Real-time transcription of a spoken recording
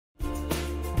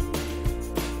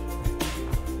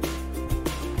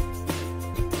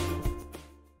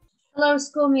Hello,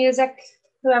 school music,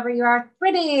 whoever you are.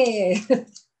 Brittany.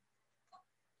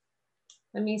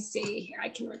 Let me see here. I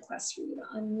can request for you to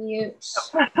unmute.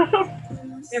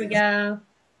 There we go.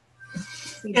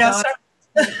 Yeah,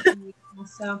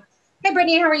 so, hey,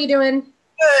 Brittany, how are you doing?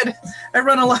 Good. I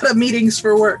run a lot of meetings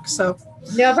for work, so.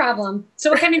 No problem. So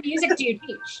what kind of music do you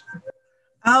teach?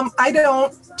 I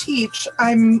don't teach.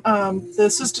 I'm the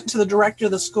assistant to the director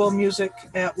of the school of music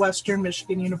at Western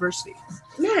Michigan University.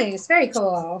 Nice. Very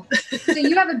cool. So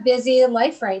you have a busy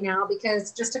life right now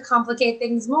because just to complicate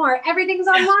things more, everything's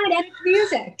online and it's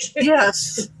music.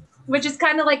 Yes. Which is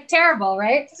kind of like terrible,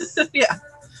 right? Yeah.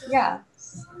 Yeah.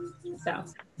 So,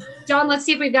 Dawn, let's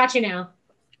see if we've got you now.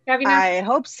 Have you now? I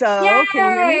hope so. Yay!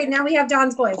 Can you hear me? Now we have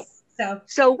Dawn's voice.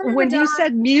 So when you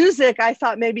said music, I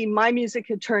thought maybe my music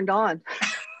had turned on.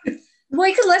 Well,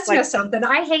 you can listen to something.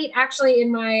 I hate actually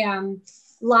in my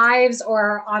lives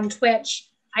or on Twitch,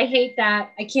 I hate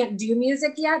that I can't do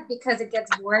music yet because it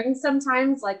gets boring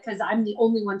sometimes, like because I'm the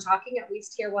only one talking. At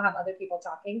least here we'll have other people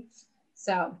talking.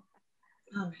 So,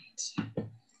 all right.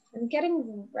 I'm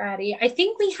getting ready. I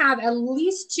think we have at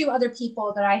least 2 other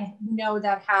people that I know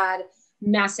that had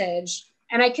message,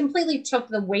 and I completely took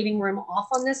the waiting room off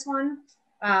on this one.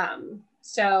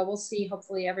 So we'll see.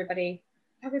 Hopefully everybody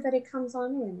comes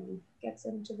on in and gets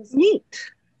into this. Neat.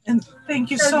 And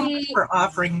thank you so much for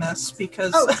offering this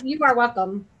because you are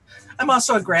welcome. I'm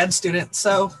also a grad student,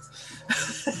 so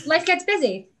life gets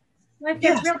busy. Life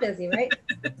gets real busy, right?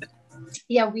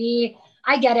 Yeah,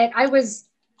 I get it. I was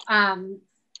kind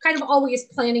of always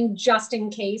planning just in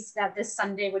case that this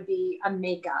Sunday would be a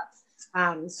makeup.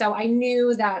 So I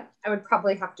knew that I would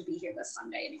probably have to be here this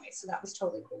Sunday anyway. So that was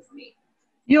totally cool for me.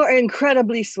 You're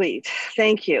incredibly sweet.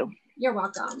 Thank you. You're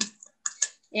welcome.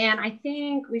 And I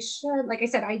think we should, like I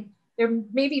said, there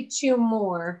may be 2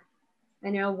 more. I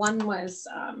know one was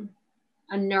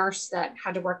a nurse that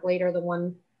had to work later, the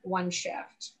one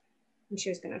shift, and she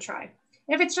was going to try.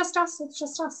 And if it's just us, it's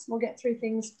just us. We'll get through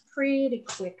things pretty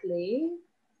quickly.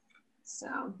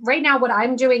 So right now what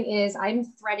I'm doing is I'm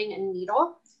threading a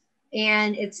needle,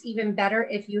 and it's even better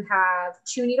if you have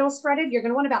 2 needles threaded. You're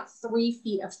going to want about 3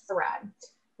 feet of thread.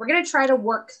 We're going to try to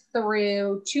work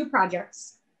through 2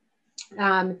 projects.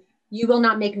 You will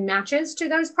not make matches to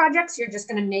those projects. You're just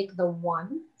going to make the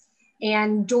one.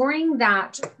 And during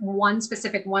that one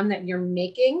specific one that you're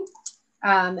making,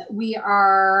 I'm going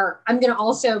to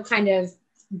also kind of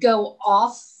go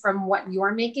off from what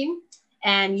you're making,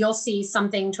 and you'll see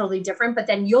something totally different, but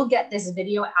then you'll get this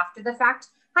video after the fact.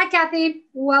 Hi, Kathy,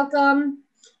 welcome.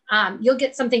 You'll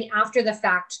get something after the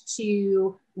fact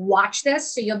to watch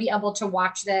this. So you'll be able to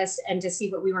watch this and to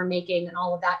see what we were making and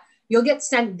all of that. You'll get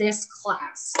sent this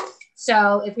class.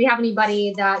 So if we have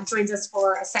anybody that joins us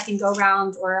for a second go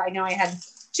round, or I know I had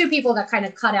 2 people that kind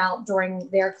of cut out during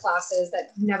their classes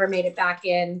that never made it back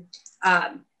in,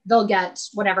 they'll get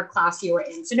whatever class you were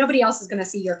in. So nobody else is going to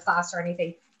see your class or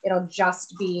anything. It'll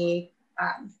just be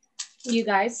you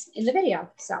guys in the video.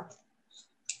 So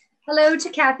hello to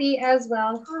Kathy as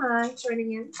well. Hi,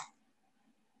 joining in.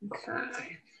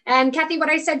 Okay. And Kathy, what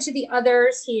I said to the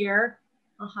others here,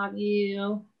 I'll have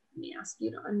you, let me ask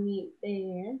you to unmute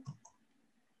there.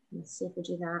 Let's see if we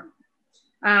do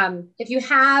that. If you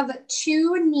have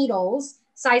 2 needles,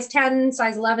 size 10,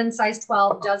 size 11, size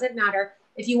 12, doesn't matter.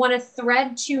 If you want to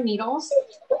thread 2 needles,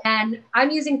 and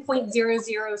I'm using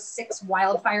 0.006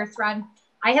 wildfire thread.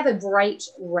 I have a bright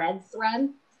red thread,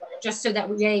 just so that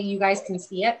way you guys can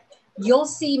see it. You'll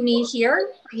see me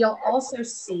here. You'll also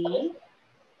see,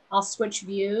 I'll switch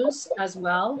views as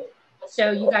well.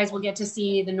 So you guys will get to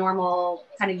see the normal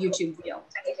kind of YouTube view.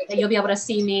 And you'll be able to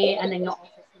see me, and then you'll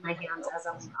also see my hands as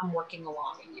I'm working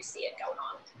along, and you see it going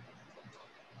on.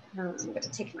 I'm going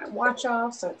to take my watch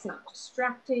off so it's not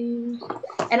distracting.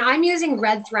 And I'm using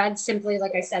red thread simply,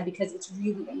 like I said, because it's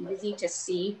really easy to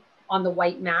see on the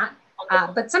white mat.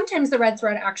 But sometimes the red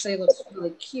thread actually looks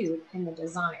really cute in the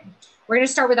design. We're going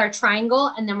to start with our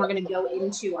triangle, and then we're going to go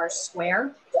into our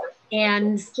square.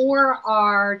 And for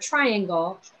our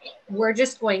triangle, we're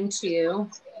just going to, you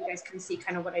guys can see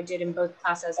kind of what I did in both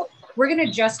classes. We're going to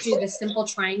just do the simple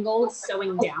triangle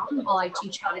sewing down while I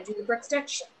teach how to do the brick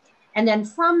stitch. And then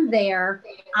from there,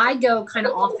 I go kind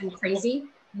of off and crazy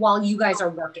while you guys are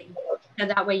working. And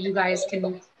that way you guys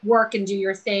can work and do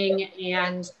your thing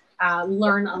and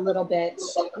learn a little bit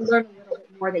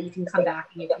more that you can come back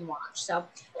and you can watch. So,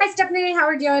 hi, Stephanie, how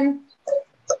are you doing?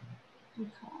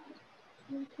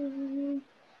 Okay.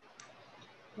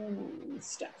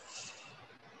 Stuff.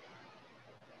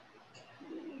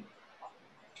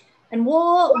 And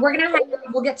we'll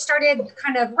get started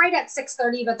kind of right at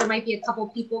 6:30, but there might be a couple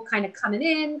people kind of coming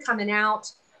in, coming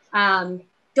out.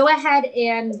 go ahead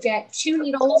and get 2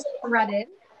 needles threaded,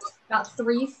 about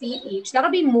 3 feet each.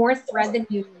 That'll be more thread than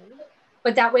you need,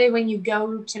 but that way when you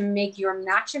go to make your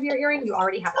match of your earring, you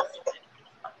already have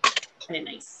it. Kind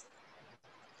of nice.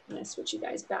 I'm gonna switch you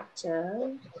guys back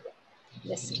to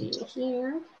this view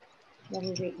here. Let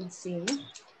me wait and see.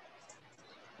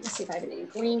 Let's see if I have any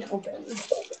green open.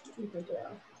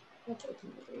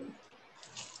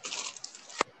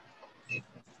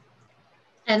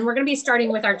 And we're going to be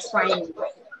starting with our triangle form.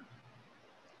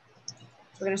 So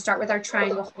we're going to start with our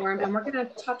triangle form, and we're going to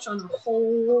touch on a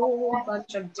whole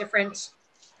bunch of different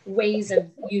ways of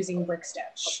using brick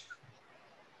stitch.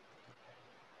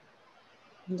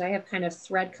 And I have kind of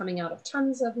thread coming out of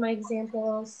tons of my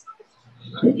examples.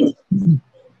 Okay.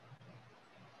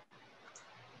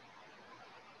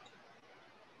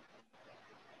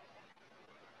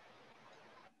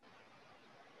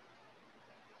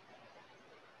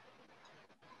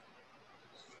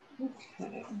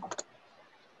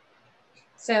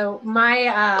 So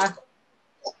my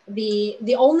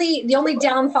the only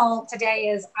downfall today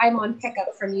is I'm on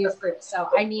pickup from youth group, so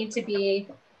I need to be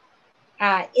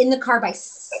in the car by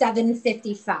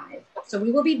 7:55. So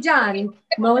we will be done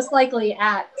most likely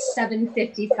at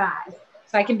 7:55.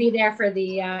 So I can be there for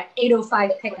the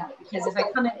 8:05 pickup, because if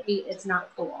I come at 8, it's not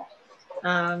cool.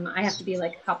 I have to be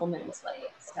like a couple minutes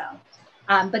late. So,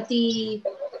 but the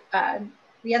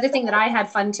other thing that I had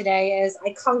fun today is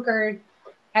I conquered,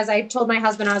 as I told my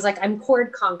husband, I was like, I'm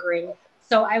cord conquering.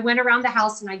 So I went around the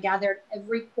house and I gathered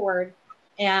every cord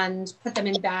and put them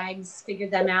in bags, figured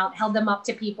them out, held them up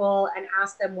to people and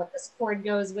asked them what this cord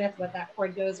goes with, what that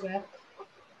cord goes with.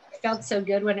 It felt so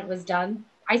good when it was done.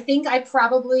 I think I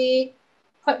probably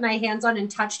put my hands on and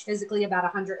touched physically about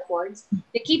 100 cords.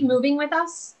 They keep moving with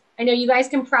us. I know you guys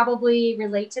can probably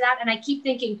relate to that. And I keep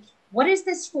thinking, what is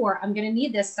this for? I'm going to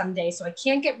need this someday, so I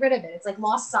can't get rid of it. It's like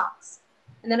lost socks.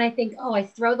 And then I think, oh, I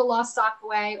throw the lost sock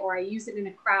away, or I use it in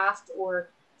a craft or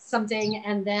something,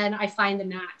 and then I find the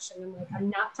match. And I'm like, I'm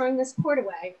not throwing this cord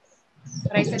away.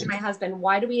 But I said to my husband,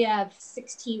 why do we have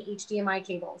 16 HDMI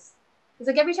cables? He's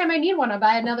like, every time I need one, I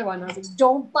buy another one. I was like,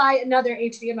 don't buy another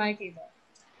HDMI cable.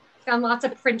 Found lots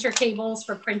of printer cables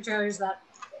for printers that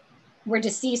were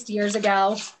deceased years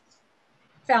ago.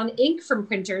 Found ink from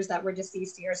printers that were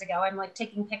deceased years ago. I'm like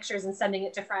taking pictures and sending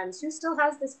it to friends. Who still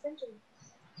has this printer?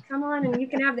 Come on, and you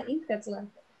can have the ink that's left.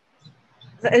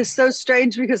 It's so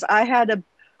strange because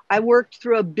I worked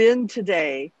through a bin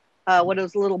today, one of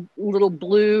those little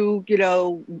blue,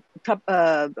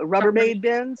 Rubbermaid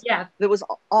bins. Yeah. That was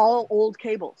all old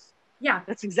cables. Yeah.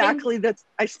 That's exactly that.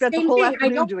 I spent the whole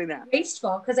afternoon doing that.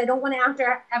 Wasteful, because I don't want to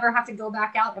ever have to go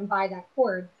back out and buy that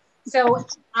cord. So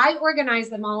I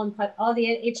organized them all and put all the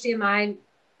HDMI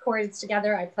cords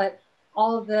together. I put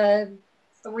all of the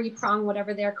 3-prong,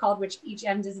 whatever they're called, which each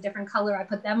end is a different color. I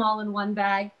put them all in one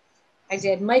bag. I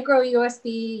did micro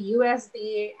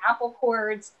USB, Apple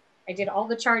cords. I did all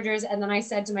the chargers. And then I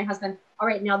said to my husband, all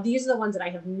right, now these are the ones that I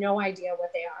have no idea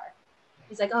what they are.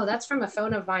 He's like, oh, that's from a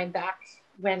phone of mine back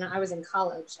when I was in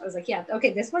college. I was like, yeah,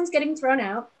 okay, this one's getting thrown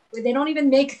out. They don't even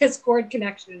make this cord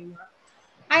connection anymore.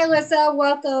 Hi, Alyssa,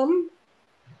 welcome.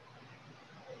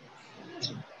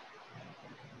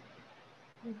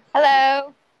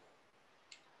 Hello.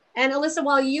 And Alyssa,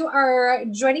 while you are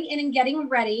joining in and getting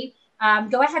ready,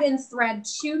 go ahead and thread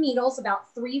 2 needles,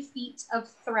 about 3 feet of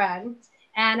thread.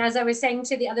 And as I was saying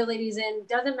to the other ladies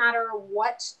doesn't matter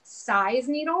what size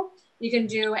needle, you can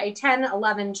do a 10,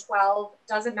 11, 12,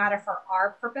 doesn't matter for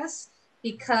our purpose,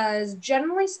 because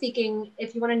generally speaking,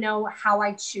 if you want to know how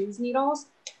I choose needles,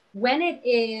 when it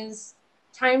is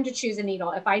time to choose a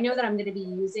needle, if I know that I'm going to be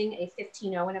using a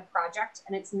 15-0 in a project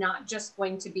and it's not just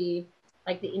going to be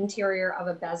like the interior of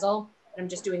a bezel, and I'm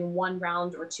just doing 1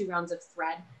 round or 2 rounds of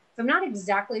thread. If I'm not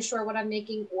exactly sure what I'm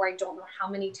making, or I don't know how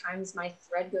many times my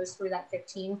thread goes through that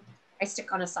 15, I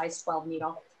stick on a size 12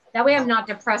 needle. That way I'm not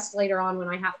depressed later on when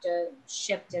I have to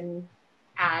shift and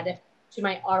add to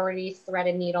my already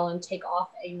threaded needle and take off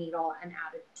a needle and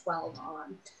add a 12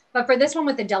 on. But for this one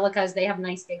with the Delicas, they have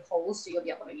nice big holes, so you'll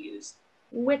be able to use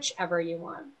whichever you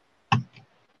want. Okay.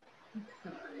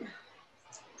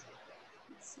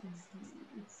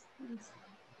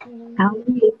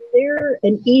 Allie, is there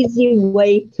an easy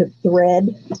way to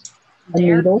thread a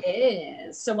needle? There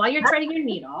is. So while you're threading your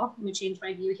needle, let me change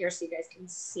my view here so you guys can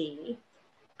see.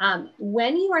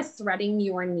 When you are threading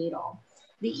your needle,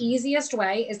 the easiest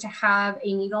way is to have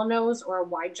a needle nose or a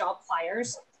wide jaw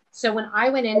pliers. So when I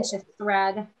went in to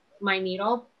thread my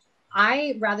needle,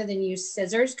 rather than use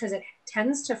scissors, because it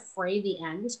tends to fray the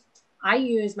end, I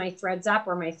use my thread zap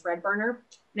or my thread burner,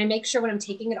 and I make sure when I'm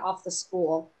taking it off the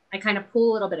spool, I kind of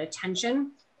pull a little bit of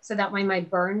tension so that way my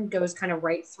burn goes kind of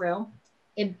right through.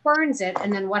 It burns it,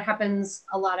 and then what happens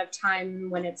a lot of time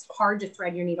when it's hard to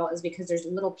thread your needle is because there's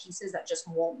little pieces that just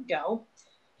won't go.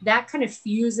 That kind of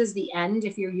fuses the end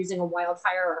if you're using a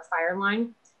wildfire or a fire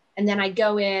line. And then I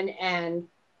go in and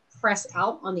press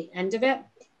out on the end of it. And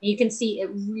you can see it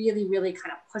really, really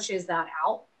kind of pushes that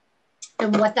out.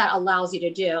 And what that allows you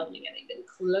to do, let me get even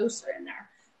closer in there.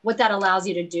 What that allows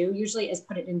you to do usually is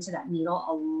put it into that needle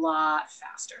a lot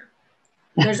faster.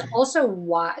 There's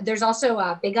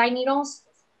also big eye needles,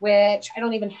 which I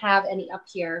don't even have any up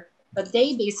here, but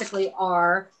they basically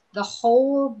are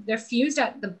they're fused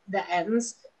at the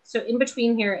ends. So in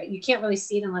between here, you can't really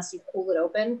see it unless you pull it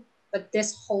open, but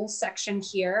this whole section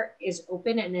here is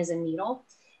open and is a needle.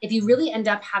 If you really end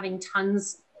up having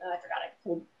tons, I forgot I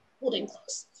pulled in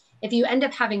close. If you end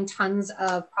up having tons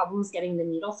of problems getting the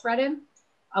needle threaded,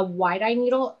 a wide eye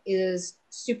needle is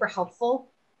super helpful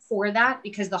for that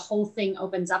because the whole thing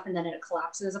opens up and then it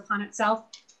collapses upon itself.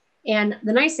 And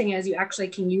the nice thing is you actually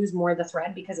can use more of the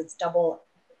thread because it's double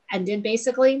ended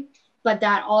basically. But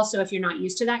that also, if you're not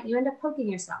used to that, you end up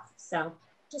poking yourself. So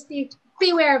just be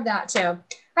aware of that too.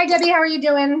 Hi, Debbie, how are you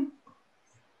doing?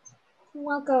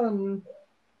 Welcome.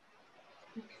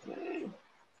 Okay.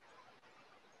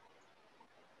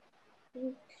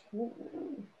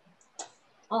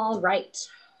 All right.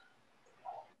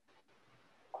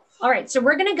 All right, so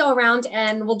we're gonna go around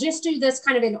and we'll just do this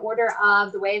kind of in order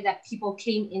of the way that people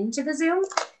came into the Zoom.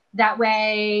 That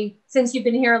way, since you've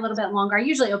been here a little bit longer, I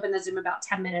usually open the Zoom about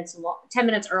 10 minutes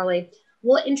early.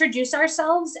 We'll introduce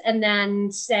ourselves and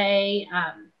then say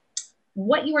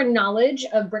what your knowledge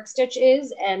of brick stitch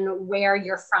is and where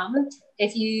you're from.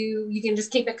 If you can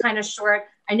just keep it kind of short.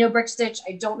 I know brick stitch,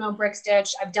 I don't know brick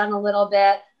stitch. I've done a little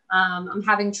bit. I'm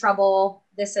having trouble,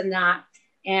 this and that.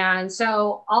 And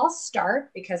so I'll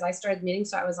start because I started the meeting,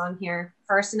 so I was on here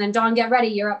first. And then Dawn, get ready,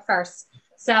 you're up first.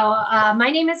 So my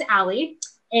name is Allie,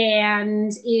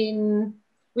 and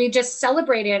we just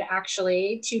celebrated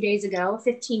actually 2 days ago,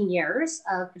 15 years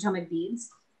of Potomac Beads.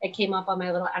 It came up on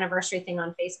my little anniversary thing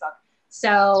on Facebook.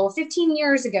 So 15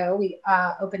 years ago, we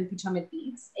opened Potomac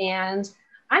Beads, and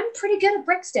I'm pretty good at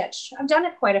brick stitch. I've done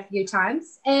it quite a few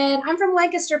times, and I'm from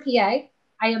Lancaster, PA.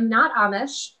 I am not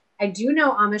Amish. I do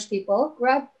know Amish people,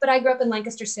 but I grew up in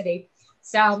Lancaster City.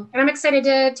 So, and I'm excited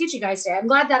to teach you guys today. I'm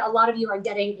glad that a lot of you are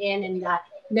getting in and that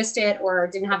missed it or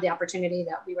didn't have the opportunity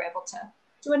that we were able to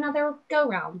do another go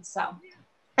round. So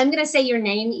I'm going to say your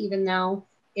name, even though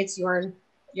it's you're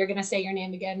going to say your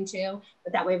name again too,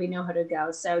 but that way we know how to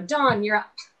go. So Dawn, you're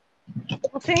up.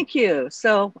 Well, thank you.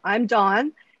 So I'm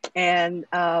Dawn, and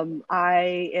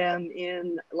I am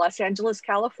in Los Angeles,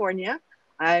 California.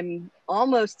 I'm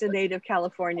almost a native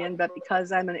Californian, but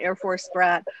because I'm an Air Force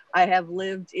brat, I have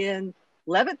lived in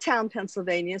Levittown,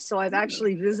 Pennsylvania. So I've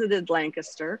actually visited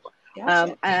Lancaster.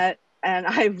 Gotcha. And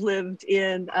I've lived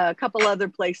in a couple other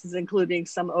places, including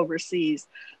some overseas.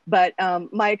 But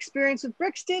my experience with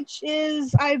brick stitch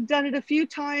is I've done it a few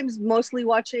times, mostly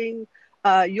watching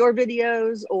your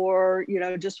videos or,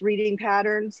 just reading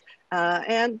patterns.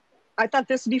 And I thought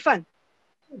this would be fun.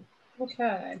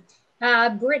 Okay.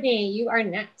 Brittany, you are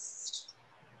next.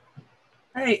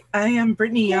 All right, I am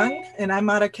Brittany Young, and I'm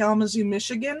out of Kalamazoo,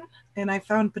 Michigan, and I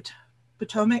found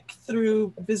Potomac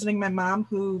through visiting my mom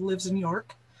who lives in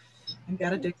York and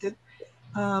got addicted.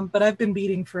 But I've been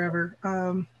beading forever.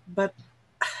 But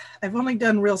I've only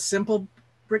done real simple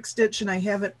brick stitch, and I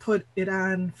haven't put it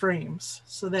on frames.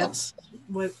 So that's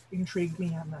what intrigued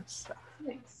me on this stuff.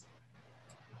 Nice.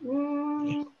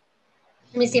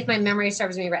 Let me see if my memory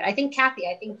serves me right. I think Kathy,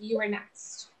 you are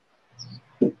next.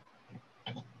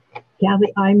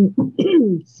 Kathy, I'm,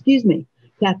 excuse me,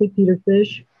 Kathy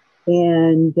Peterfish,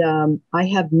 and I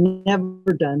have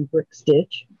never done brick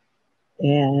stitch.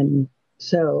 And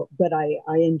so, but I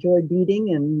enjoy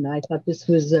beading, and I thought this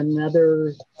was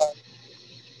another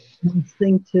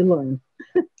thing to learn.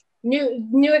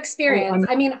 New experience.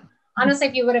 I mean, honestly,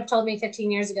 if you would have told me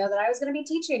 15 years ago that I was going to be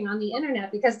teaching on the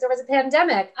internet because there was a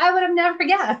pandemic, I would have never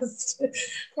guessed,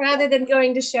 rather than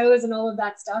going to shows and all of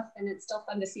that stuff. And it's still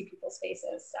fun to see people's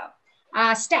faces.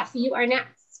 So, Steph, you are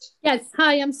next. Yes.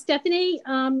 Hi, I'm Stephanie.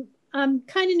 I'm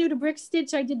kind of new to brick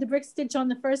stitch. I did the brick stitch on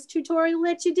the first tutorial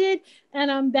that you did,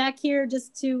 and I'm back here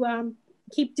just to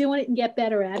keep doing it and get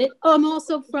better at it. I'm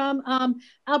also from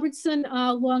Albertson,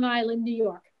 Long Island, New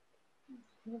York.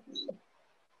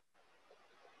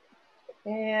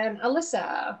 And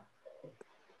Alyssa.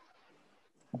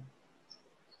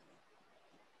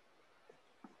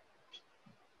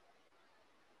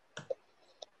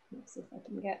 Let's see if I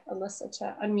can get Alyssa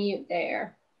to unmute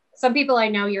there. Some people I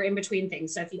know you're in between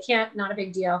things, so if you can't, not a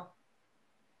big deal.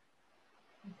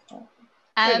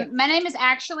 My name is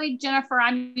actually Jennifer.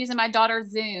 I'm using my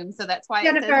daughter's Zoom, so that's why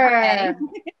Jennifer. it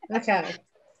says Okay.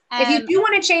 If you do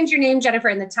want to change your name, Jennifer,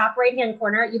 in the top right-hand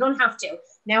corner, you don't have to.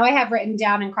 Now I have written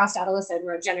down and crossed out Alyssa and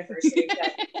wrote Jennifer. So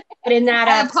but in that,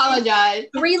 I apologize.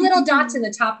 3 little dots in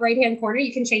the top right-hand corner,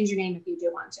 you can change your name if you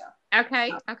do want to.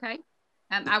 Okay. Okay.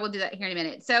 I will do that here in a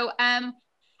minute. So,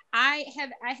 I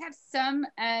have some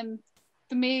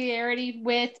familiarity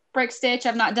with brick stitch.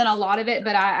 I've not done a lot of it,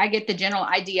 but I get the general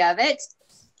idea of it.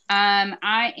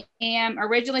 I am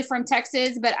originally from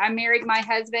Texas, but I married my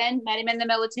husband, met him in the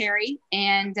military,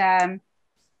 and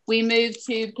we moved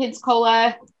to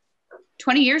Pensacola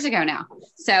 20 years ago now.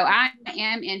 So I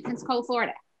am in Pensacola,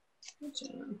 Florida.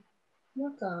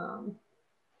 Welcome.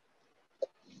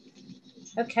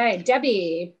 Okay,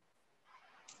 Debbie.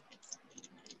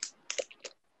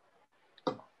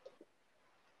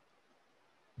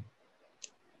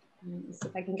 Let's see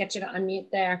if I can get you to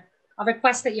unmute there. I'll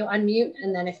request that you unmute,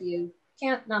 and then if you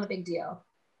can't, not a big deal.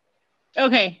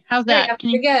 Okay, how's that? Can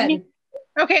you hear me?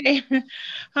 Okay.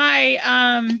 Hi,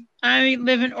 I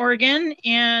live in Oregon,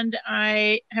 and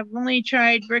I have only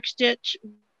tried brick stitch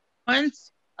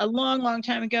once a long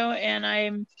time ago, and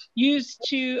I'm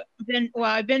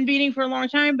I've been beading for a long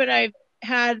time, but I've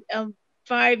had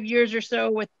 5 years or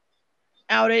so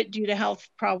without it due to health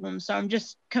problems. So I'm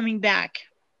just coming back.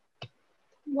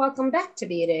 Welcome back to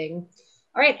Beading.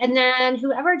 All right, and then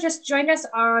whoever just joined us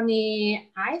on the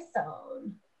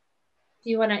iPhone, if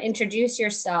you want to introduce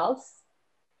yourself,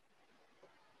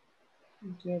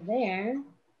 if you're there.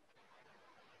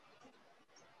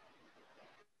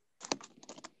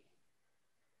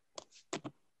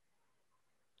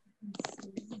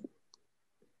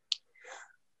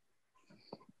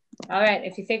 All right,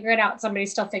 if you figure it out,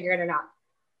 somebody's still figuring it out.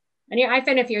 On your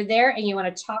iPhone, if you're there and you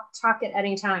want to talk at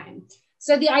any time.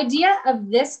 So the idea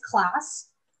of this class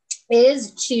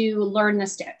is to learn the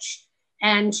stitch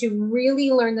and to really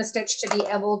learn the stitch to be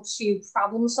able to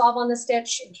problem solve on the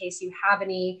stitch in case you have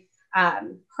any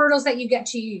hurdles that you get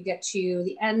to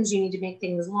the ends, you need to make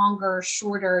things longer,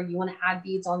 shorter, you want to add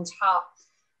beads on top.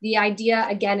 The idea,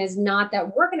 again, is not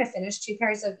that we're going to finish 2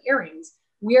 pairs of earrings.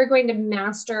 We are going to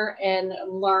master and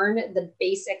learn the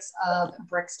basics of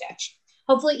brick stitch.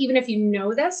 Hopefully, even if you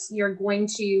know this, you're going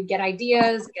to get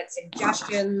ideas, get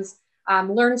suggestions,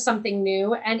 learn something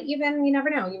new, and even, you never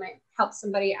know, you might help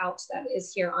somebody out that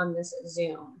is here on this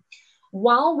Zoom.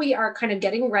 While we are kind of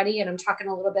getting ready, and I'm talking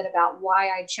a little bit about why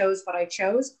I chose what I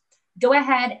chose, go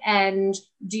ahead and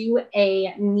do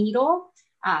a needle,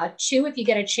 2 if you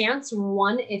get a chance,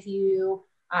 1 if you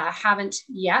haven't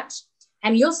yet,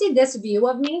 and you'll see this view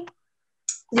of me.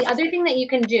 The other thing that you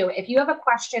can do, if you have a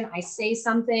question, I say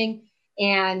something,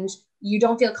 and you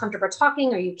don't feel comfortable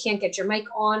talking or you can't get your mic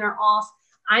on or off,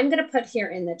 I'm going to put here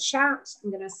in the chat, I'm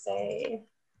going to say,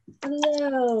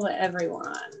 hello,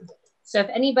 everyone. So if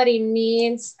anybody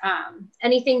needs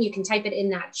anything, you can type it in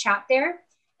that chat there,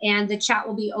 and the chat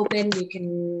will be open. You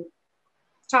can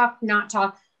talk, not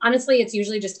talk. Honestly, it's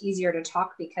usually just easier to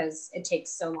talk because it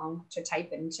takes so long to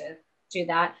type and to do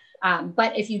that.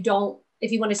 But if you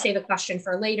want to save a question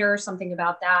for later, something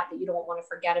about that you don't want to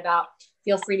forget about,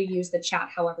 feel free to use the chat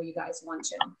however you guys want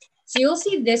to. So you'll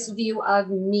see this view of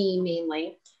me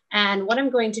mainly. And what I'm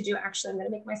going to do, actually, I'm going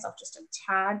to make myself just a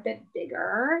tad bit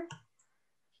bigger.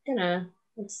 I'm going to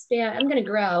expand, I'm going to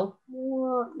grow.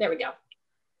 There we go.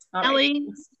 All Allie,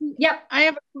 right. Yep. I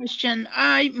have a question.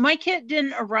 My kit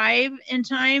didn't arrive in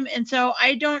time, and so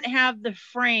I don't have the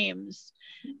frames.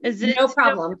 Is it no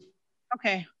problem?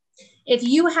 Okay. If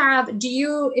you happen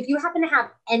to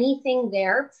have anything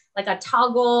there, like a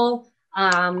toggle,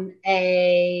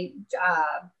 a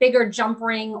bigger jump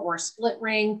ring or split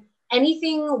ring,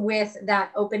 anything with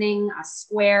that opening, a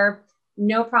square,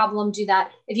 no problem, do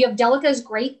that. If you have delicas,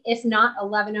 great. If not,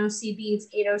 11 OC beads,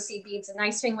 8 OC beads. The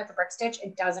nice thing with the brick stitch,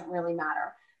 it doesn't really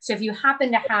matter. So if you happen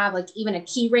to have like even a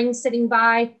key ring sitting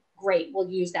by, great, we'll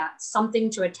use that. Something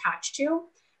to attach to.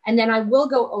 And then I will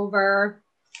go over,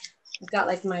 I've got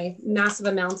like my massive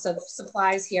amounts of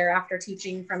supplies here after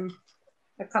teaching from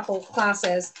a couple of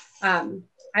classes.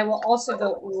 I will also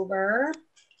go over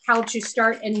how to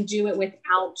start and do it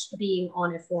without being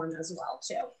on a form as well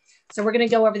too. So we're going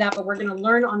to go over that, but we're going to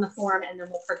learn on the form and then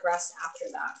we'll progress after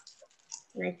that.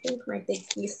 And I think my big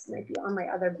piece might be on my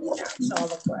other board, so I'll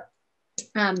look for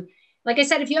it. Like I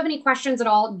said, if you have any questions at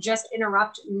all, just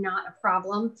interrupt, not a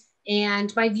problem.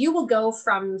 And my view will go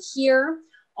from here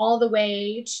all the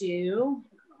way to,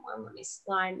 let me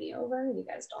slide me over. You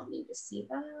guys don't need to see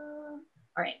that.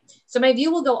 All right, so my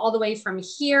view will go all the way from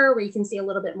here where you can see a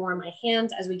little bit more of my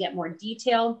hands as we get more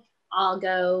detail, I'll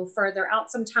go further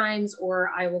out sometimes,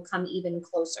 or I will come even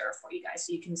closer for you guys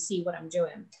so you can see what I'm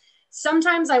doing.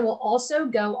 Sometimes I will also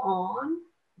go on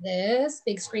this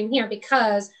big screen here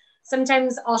because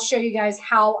sometimes I'll show you guys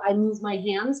how I move my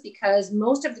hands, because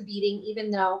most of the beading,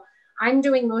 even though I'm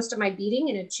doing most of my beading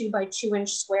in a 2 by 2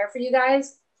 inch square for you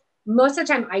guys, most of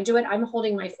the time I do it, I'm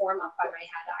holding my form up by my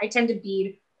head. I tend to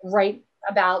bead right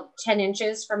about 10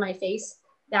 inches from my face.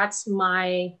 That's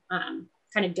my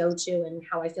kind of go-to and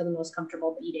how I feel the most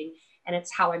comfortable beading. And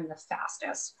it's how I'm the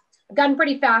fastest. I've gotten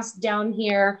pretty fast down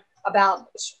here about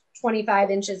 25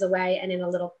 inches away and in a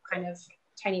little kind of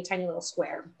tiny, tiny little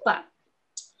square. But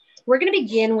we're going to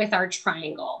begin with our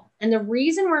triangle. And the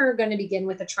reason we're going to begin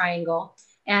with a triangle,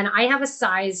 and I have a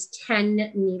size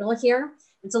 10 needle here.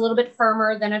 It's a little bit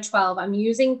firmer than a 12. I'm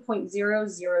using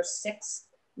 0.006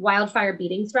 wildfire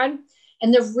beading thread.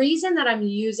 And the reason that I'm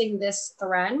using this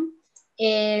thread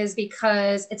is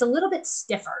because it's a little bit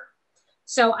stiffer.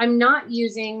 So I'm not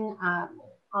using,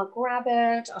 I'll grab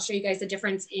it. I'll show you guys the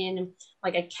difference in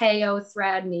like a KO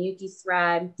thread, Miyuki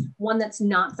thread, one that's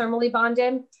not thermally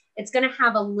bonded. It's going to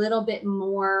have a little bit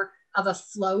more of a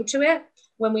flow to it.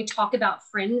 When we talk about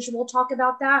fringe, we'll talk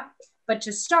about that. But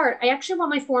to start, I actually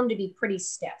want my form to be pretty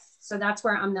stiff. So that's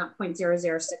where I'm not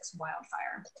 0.006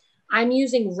 wildfire. I'm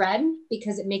using red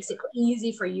because it makes it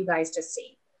easy for you guys to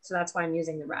see. So that's why I'm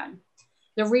using the red.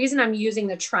 The reason I'm using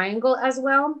the triangle as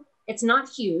well, it's not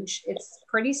huge. It's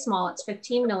pretty small. It's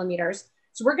 15 millimeters.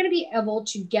 So we're going to be able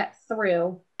to get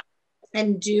through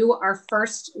and do our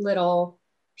first little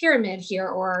pyramid here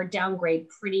or our downgrade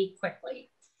pretty quickly.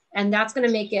 And that's going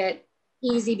to make it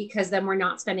easy because then we're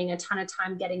not spending a ton of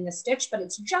time getting the stitch, but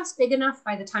it's just big enough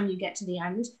by the time you get to the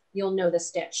end, you'll know the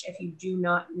stitch if you do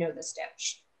not know the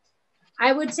stitch.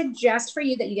 I would suggest for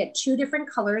you that you get 2 different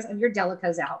colors of your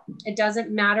delicas out. It doesn't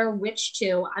matter which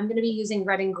 2. I'm going to be using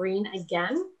red and green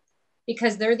again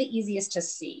because they're the easiest to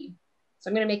see. So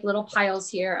I'm going to make little piles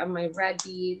here of my red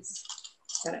beads.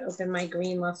 Got to open my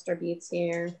green luster beads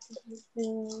here.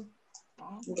 And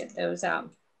get those out.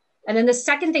 And then the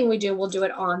second thing we do, we'll do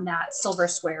it on that silver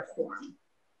square form.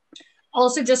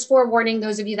 Also, just forewarning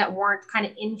those of you that weren't kind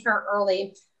of in here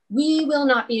early, we will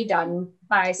not be done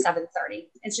by 7:30.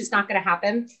 It's just not going to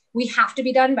happen. We have to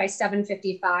be done by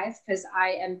 7:55 because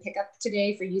I am pickup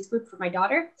today for youth group for my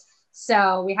daughter.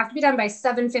 So we have to be done by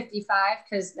 7:55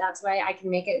 because that's why I can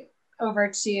make it over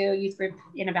to youth group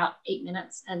in about 8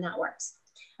 minutes, and that works.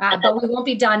 But we won't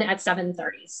be done at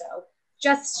 7:30. So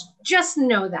just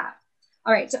know that.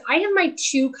 All right, so I have my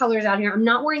 2 colors out here. I'm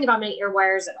not worrying about my ear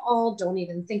wires at all. Don't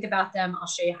even think about them. I'll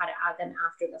show you how to add them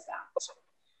after the fact.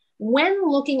 When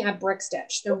looking at brick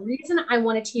stitch, the reason I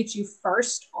want to teach you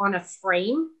first on a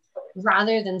frame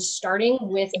rather than starting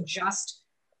with just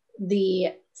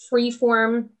the free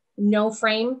form, no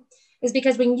frame, is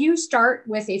because when you start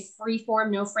with a free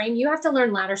form, no frame, you have to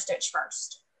learn ladder stitch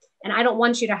first. And I don't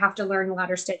want you to have to learn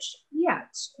ladder stitch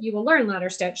yet. You will learn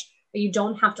ladder stitch, but you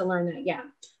don't have to learn that yet.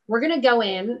 We're going to go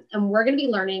in and we're going to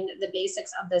be learning the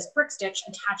basics of this brick stitch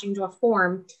attaching to a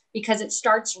form because it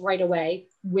starts right away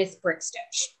with brick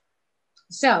stitch.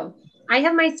 So I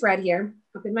have my thread here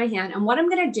up in my hand, and what I'm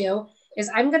going to do is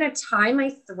I'm going to tie my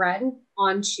thread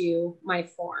onto my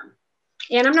form.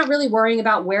 And I'm not really worrying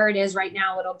about where it is right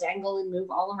now. It'll dangle and move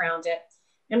all around it.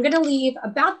 I'm going to leave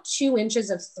about 2 inches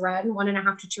of thread,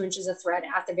 1.5 to 2 inches of thread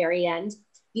at the very end.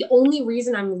 The only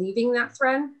reason I'm leaving that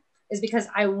thread is because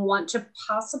I want to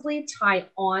possibly tie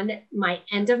on my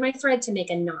end of my thread to make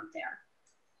a knot there.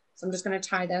 So I'm just going to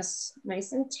tie this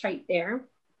nice and tight there.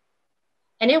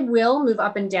 And it will move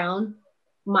up and down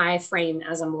my frame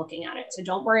as I'm looking at it. So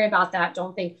don't worry about that.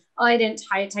 Don't think, oh, I didn't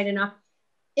tie it tight enough.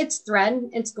 It's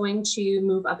thread. It's going to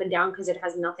move up and down because it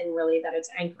has nothing really that it's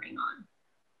anchoring on.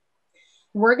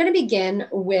 We're going to begin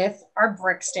with our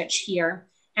brick stitch here.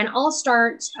 And I'll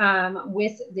start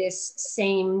with this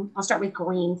same, I'll start with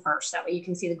green first. That way you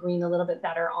can see the green a little bit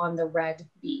better on the red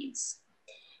beads.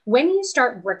 When you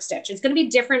start brick stitch, it's going to be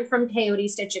different from peyote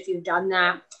stitch if you've done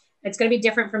that. It's going to be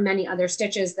different from many other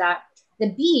stitches that the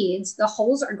beads, the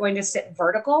holes are going to sit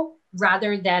vertical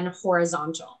rather than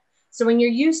horizontal. So when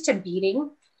you're used to beading,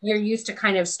 you're used to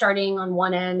kind of starting on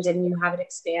one end and you have it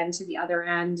expand to the other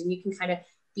end and you can kind of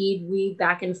bead, weave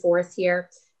back and forth here.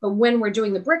 But when we're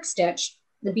doing the brick stitch,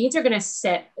 the beads are going to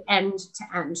sit end to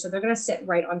end. So they're going to sit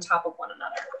right on top of one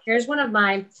another. Here's one of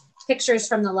my pictures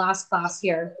from the last class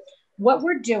here. What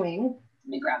we're doing, let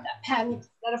me grab that pen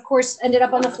that of course ended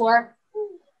up on the floor.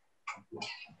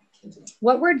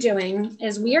 What we're doing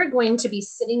is we are going to be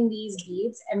sitting these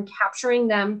beads and capturing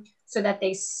them so that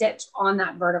they sit on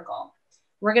that vertical.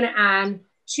 We're going to add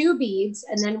 2 beads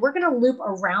and then we're going to loop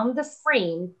around the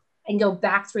frame and go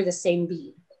back through the same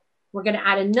bead. We're going to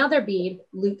add another bead,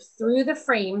 loop through the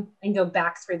frame and go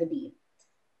back through the bead.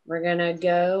 We're going to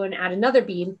go and add another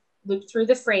bead, loop through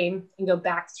the frame and go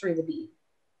back through the bead.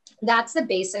 That's the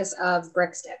basis of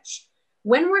brick stitch.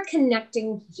 When we're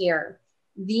connecting here,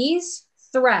 these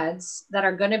threads that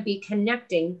are going to be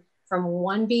connecting from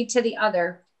one bead to the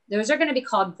other, those are going to be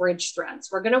called bridge threads.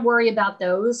 We're going to worry about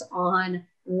those on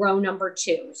row number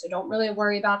 2. So don't really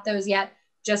worry about those yet.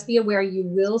 Just be aware you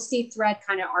will see thread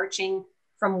kind of arching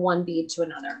from one bead to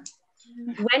another.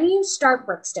 When you start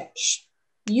brick stitch,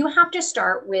 you have to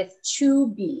start with 2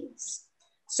 beads.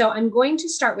 So I'm going to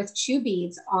start with 2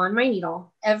 beads on my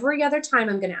needle. Every other time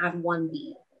I'm going to add 1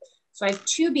 bead. So I have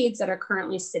 2 beads that are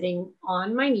currently sitting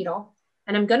on my needle,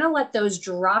 and I'm going to let those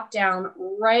drop down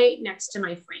right next to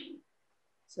my frame.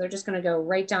 So they're just going to go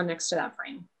right down next to that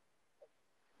frame.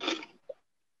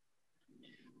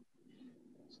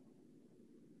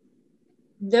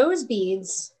 Those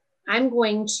beads, I'm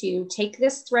going to take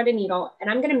this thread and needle and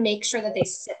I'm going to make sure that they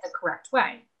sit the correct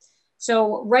way.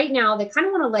 So right now they kind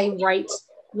of want to lay right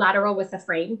lateral with the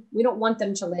frame. We don't want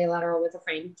them to lay lateral with the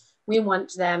frame. We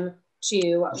want them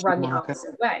to run the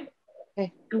opposite way.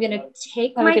 Okay. I'm going to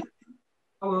take my,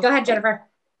 go ahead, Jennifer.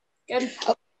 Good.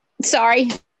 Oh, sorry.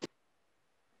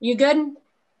 You good?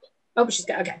 Oh, she's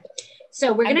good. Okay.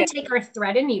 So we're going to take our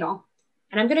thread and needle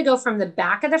and I'm going to go from the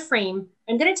back of the frame.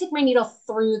 I'm going to take my needle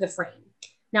through the frame.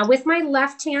 Now with my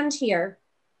left hand here,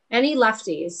 any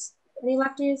lefties? Any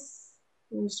lefties?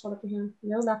 Let me just hold up your hand.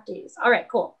 No lefties. All right,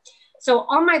 cool. So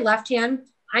on my left hand,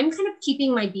 I'm kind of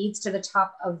keeping my beads to the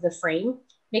top of the frame,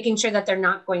 making sure that they're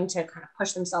not going to kind of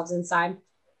push themselves inside.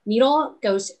 Needle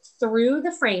goes through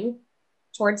the frame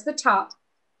towards the top.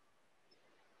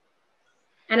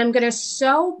 And I'm going to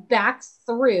sew back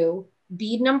through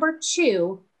bead number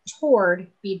 2 toward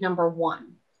bead number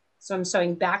 1. So I'm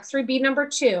sewing back through bead number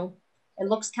 2. It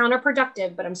looks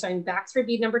counterproductive, but I'm sewing back through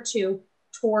bead number 2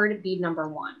 toward bead number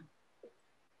 1.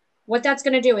 What that's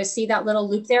going to do is see that little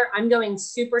loop there. I'm going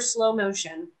super slow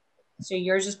motion. So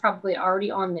yours is probably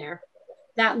already on there.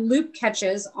 That loop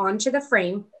catches onto the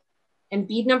frame and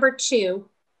bead number 2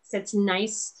 sits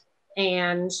nice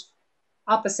and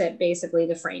opposite basically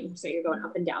the frame. So you're going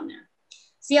up and down there.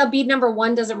 See how bead number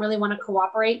 1 doesn't really want to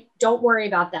cooperate? Don't worry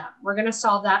about that. We're going to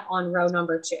solve that on row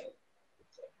number 2.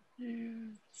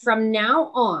 From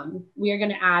now on, we are going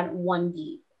to add 1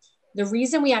 bead. The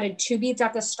reason we added 2 beads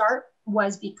at the start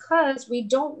was because we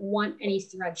don't want any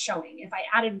thread showing. If I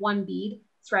added 1 bead,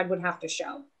 thread would have to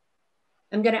show.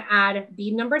 I'm going to add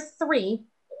bead number 3.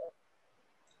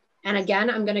 And again,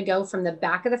 I'm going to go from the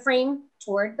back of the frame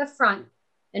toward the front.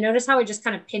 And notice how I just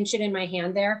kind of pinch it in my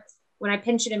hand there. When I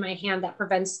pinch it in my hand, that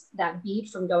prevents that bead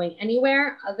from going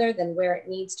anywhere other than where it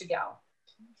needs to go.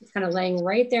 It's kind of laying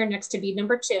right there next to bead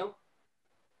number 2.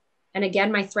 And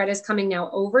again, my thread is coming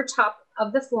now over top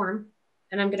of the form.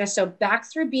 And I'm going to sew back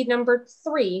through bead number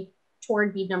 3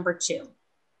 toward bead number 2.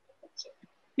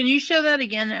 Can you show that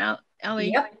again,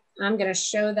 Allie? Yep, I'm going to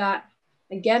show that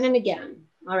again and again.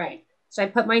 All right, so I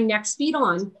put my next bead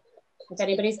on. If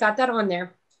anybody's got that on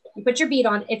there, you put your bead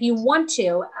on. If you want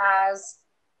to, as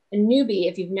a newbie,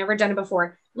 if you've never done it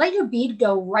before, let your bead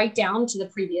go right down to the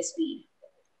previous bead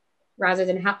rather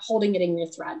than holding it in your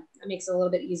thread. That makes it a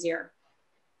little bit easier.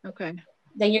 Okay.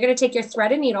 Then you're going to take your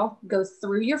thread and needle, go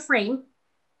through your frame,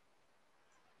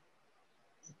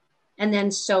 and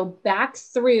then sew back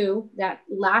through that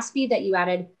last bead that you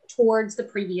added towards the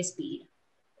previous bead.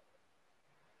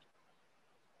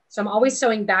 So I'm always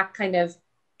sewing back kind of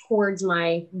towards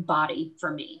my body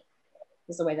for me,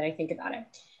 is the way that I think about it.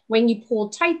 When you pull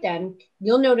tight then,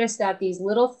 you'll notice that these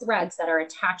little threads that are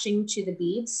attaching to the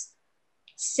beads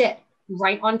sit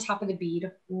right on top of the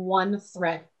bead, 1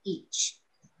 thread each.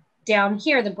 Down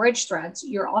here, the bridge threads,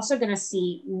 you're also going to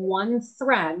see 1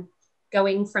 thread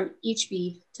going from each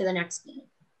bead to the next bead.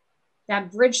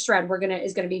 That bridge thread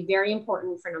is going to be very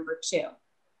important for number 2.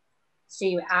 So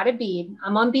you add a bead.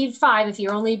 I'm on bead 5. If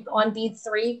you're only on bead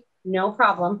 3, no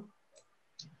problem.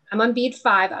 I'm on bead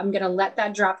 5. I'm going to let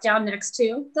that drop down next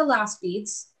to the last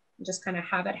beads and just kind of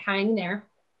have it hang there.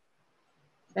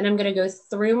 Then I'm going to go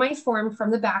through my form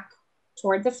from the back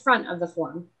toward the front of the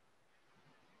form.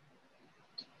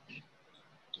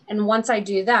 And once I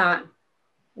do that,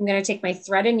 I'm going to take my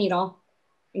thread and needle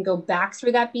and go back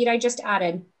through that bead I just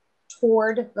added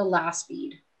toward the last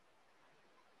bead.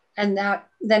 And that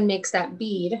then makes that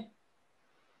bead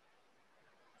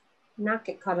not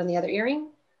get caught on the other earring,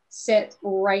 sit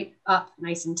right up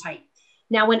nice and tight.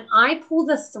 Now, when I pull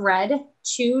the thread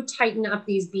to tighten up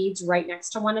these beads right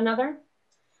next to one another,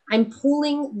 I'm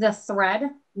pulling the thread,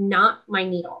 not my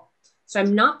needle. So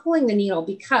I'm not pulling the needle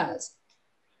because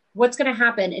what's going to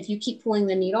happen if you keep pulling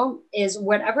the needle is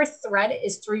whatever thread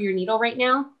is through your needle right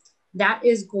now, that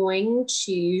is going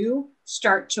to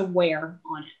start to wear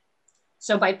on it.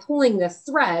 So by pulling the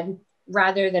thread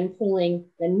rather than pulling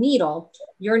the needle,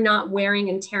 you're not wearing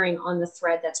and tearing on the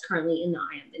thread that's currently in the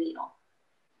eye of the needle.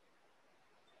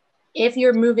 If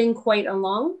you're moving quite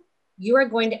along, you are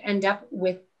going to end up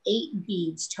with 8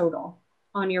 beads total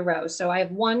on your row. So I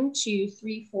have 1, 2,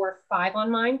 3, 4, 5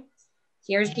 on mine.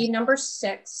 Here's bead number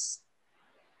 6,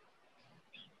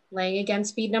 laying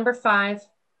against bead number 5.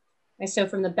 I sew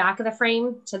from the back of the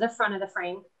frame to the front of the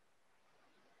frame.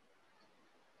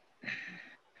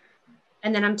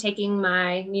 And then I'm taking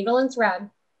my needle and thread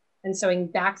and sewing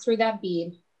back through that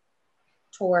bead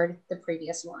toward the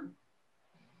previous one.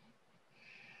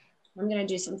 I'm gonna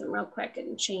do something real quick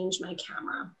and change my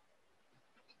camera.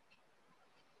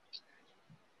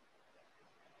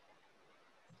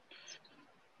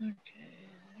 Okay,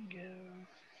 there we go.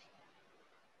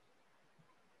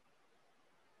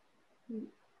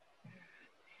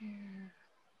 Here.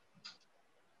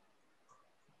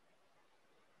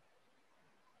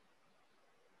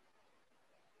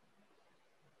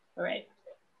 All right,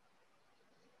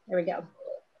 there we go.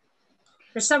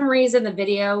 For some reason, the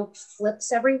video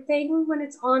flips everything when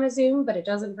it's on a Zoom, but it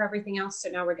doesn't for everything else. So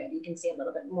now we're good. You can see a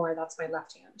little bit more. That's my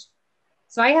left hand.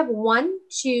 So I have 1,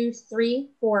 2, 3,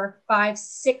 4, 5,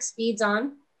 6 beads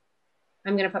on.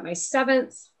 I'm going to put my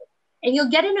 7th, and you'll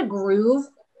get in a groove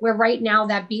where right now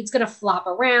that bead's going to flop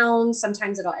around.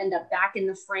 Sometimes it'll end up back in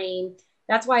the frame.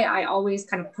 That's why I always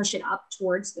kind of push it up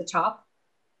towards the top.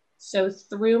 So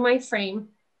through my frame.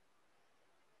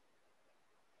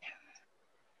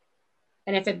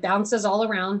 And if it bounces all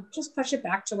around, just push it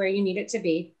back to where you need it to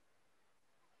be.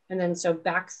 And then so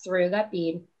back through that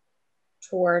bead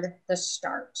toward the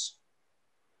start.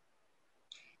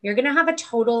 You're gonna have a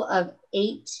total of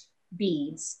 8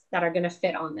 beads that are gonna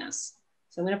fit on this.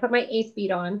 So I'm gonna put my 8th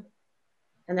bead on,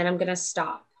 and then I'm gonna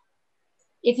stop.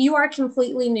 If you are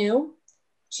completely new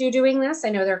to doing this, I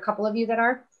know there are a couple of you that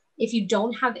are. If you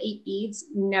don't have 8 beads,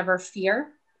 never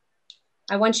fear.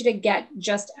 I want you to get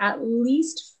just at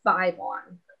least 5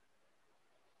 on.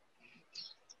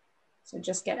 So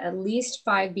just get at least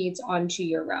 5 beads onto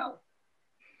your row.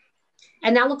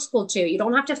 And that looks cool too. You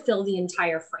don't have to fill the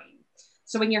entire frame.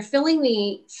 So when you're filling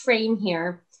the frame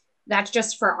here, that's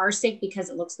just for our sake because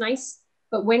it looks nice.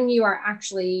 But when you are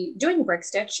actually doing brick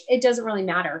stitch, it doesn't really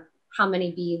matter how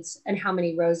many beads and how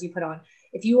many rows you put on.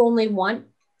 If you only want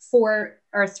 4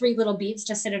 or 3 little beads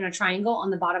to sit in a triangle on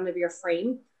the bottom of your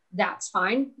frame, that's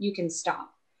fine, you can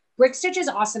stop. Brick stitch is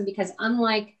awesome because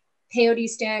unlike peyote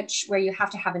stitch where you have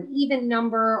to have an even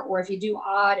number, or if you do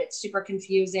odd, it's super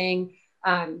confusing.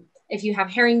 If you have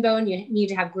herringbone, you need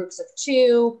to have groups of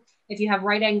 2. If you have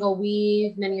right angle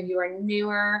weave, many of you are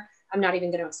newer. I'm not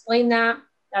even gonna explain that.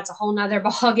 That's a whole nother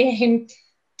ball game.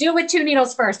 Do it with 2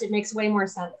 needles first. It makes way more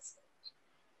sense.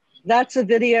 That's a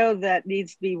video that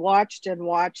needs to be watched and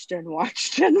watched and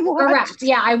watched and watched. Correct.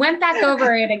 Yeah, I went back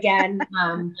over it again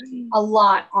a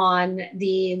lot on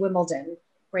the Wimbledon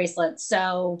bracelet.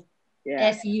 So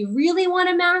yeah, if you really want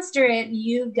to master it,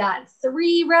 you've got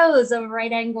 3 rows of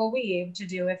right angle weave to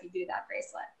do if you do that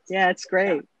bracelet. Yeah, it's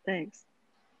great. Thanks.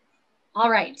 All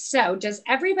right. So does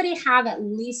everybody have at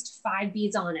least 5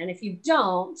 beads on? And if you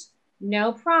don't,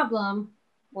 no problem.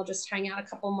 We'll just hang out a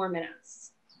couple more minutes.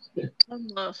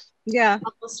 Almost. Yeah.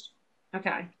 Almost.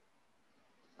 Okay.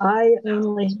 I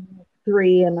only have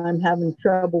 3 and I'm having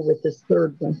trouble with this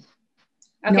 3rd one.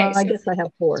 Okay, no, I guess I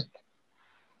have 4.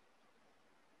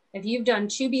 If you've done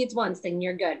 2 beads once, then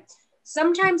you're good.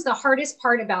 Sometimes the hardest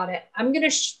part about it, I'm going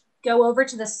to go over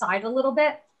to the side a little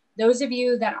bit. Those of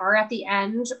you that are at the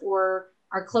end or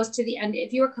are close to the end,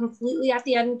 if you are completely at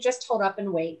the end, just hold up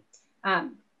and wait.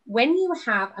 When you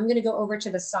have, I'm going to go over to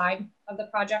the side of the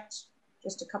project.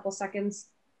 Just a couple seconds.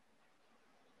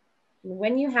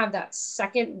 When you have that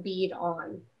 2nd bead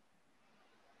on,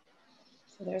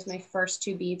 so there's my first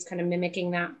 2 beads kind of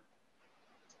mimicking that.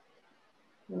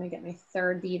 Then I get my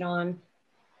 3rd bead on.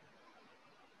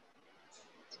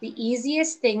 The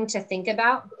easiest thing to think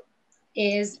about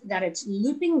is that it's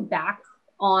looping back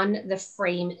on the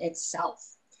frame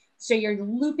itself. So you're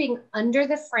looping under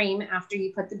the frame after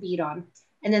you put the bead on,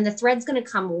 and then the thread's going to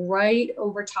come right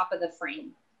over top of the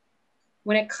frame.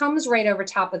 When it comes right over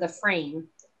top of the frame,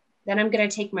 then I'm going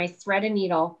to take my thread and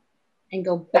needle and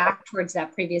go back towards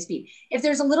that previous bead. If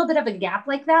there's a little bit of a gap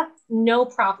like that, no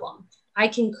problem. I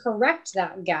can correct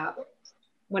that gap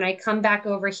when I come back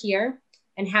over here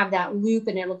and have that loop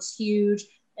and it looks huge,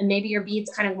 and maybe your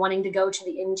bead's kind of wanting to go to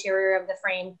the interior of the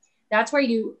frame. That's where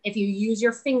you, if you use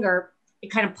your finger, it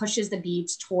kind of pushes the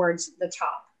beads towards the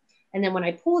top. And then when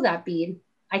I pull that bead,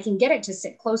 I can get it to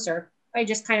sit closer by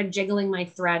just kind of jiggling my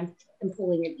thread and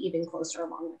pulling it even closer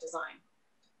along the design.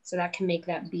 So that can make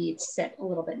that bead sit a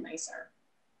little bit nicer.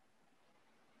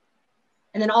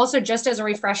 And then also, just as a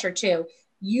refresher too,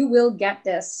 you will get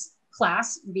this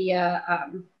class via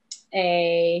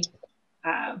a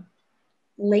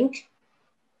link.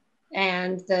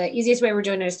 And the easiest way we're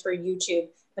doing it is through YouTube,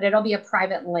 but it'll be a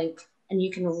private link and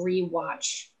you can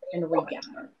rewatch and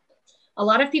regather. A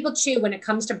lot of people too, when it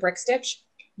comes to brick stitch,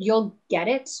 you'll get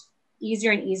it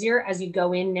easier and easier as you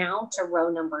go in now to row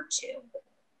number 2.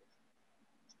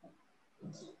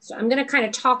 So I'm going to kind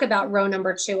of talk about row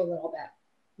number 2 a little bit.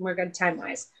 We're good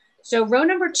time-wise. So row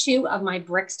number 2 of my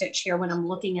brick stitch here, when I'm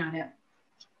looking at it,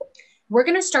 we're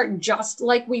going to start just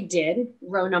like we did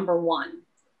row number 1.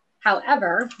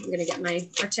 However, I'm going to get my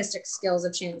artistic skills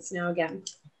a chance now again.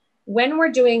 When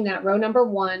we're doing that row number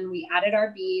 1, we added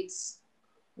our beads.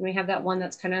 And we have that one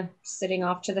that's kind of sitting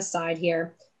off to the side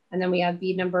here. And then we have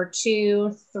bead number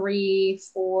 2, 3,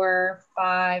 4,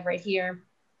 5 right here.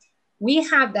 We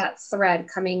have that thread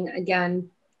coming again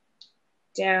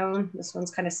down. This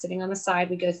one's kind of sitting on the side.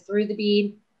 We go through the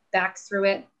bead, back through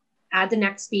it, add the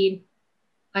next bead,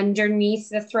 underneath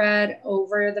the thread,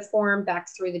 over the form, back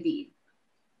through the bead.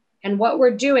 And what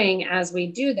we're doing as we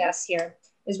do this here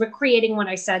is we're creating what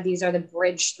I said, these are the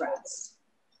bridge threads.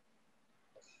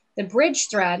 The bridge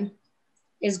thread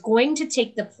is going to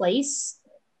take the place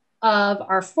of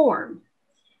our form.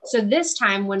 So this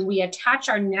time when we attach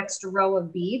our next row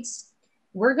of beads,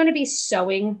 we're going to be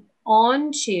sewing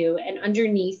onto and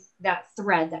underneath that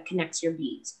thread that connects your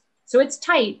beads. So it's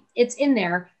tight, it's in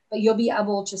there, but you'll be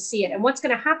able to see it. And what's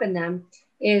going to happen then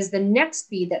is the next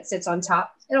bead that sits on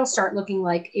top, it'll start looking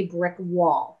like a brick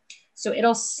wall. So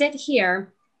it'll sit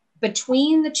here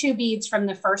between the 2 beads from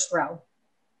the first row.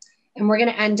 And we're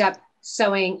going to end up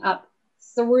sewing up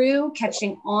through,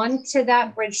 catching onto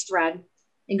that bridge thread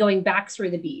and going back through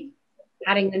the bead,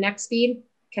 adding the next bead,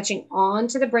 catching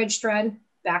onto the bridge thread,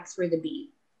 back through the bead.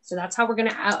 So that's how we're going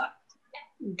to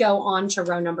go on to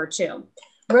row number 2.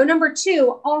 Row number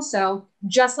 2 also,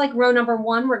 just like row number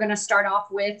 1, we're going to start off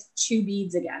with 2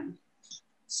 beads again.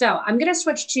 So I'm going to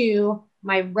switch to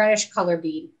my reddish color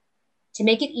bead to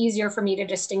make it easier for me to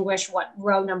distinguish what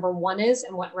row number 1 is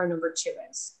and what row number 2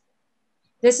 is.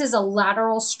 This is a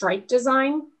lateral stripe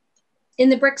design in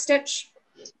the brick stitch.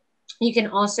 You can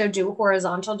also do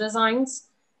horizontal designs,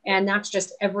 and that's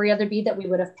just every other bead that we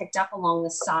would have picked up along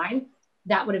the side.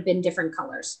 That would have been different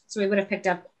colors. So we would have picked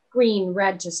up green,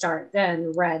 red to start,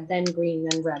 then red, then green,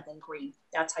 then red, then green.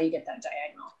 That's how you get that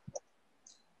diagonal.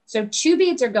 So 2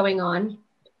 beads are going on.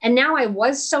 And now I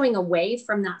was sewing away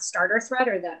from that starter thread,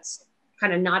 or that's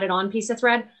kind of knotted on piece of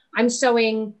thread. I'm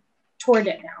sewing toward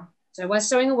it now. So I was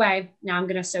sewing away. Now I'm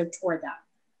going to sew toward that.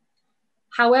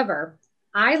 However,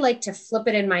 I like to flip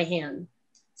it in my hand.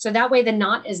 So that way the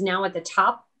knot is now at the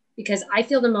top, because I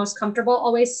feel the most comfortable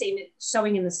always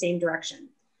sewing in the same direction.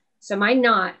 So my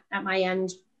knot at my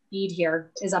end bead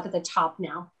here is up at the top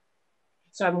now.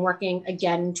 So I'm working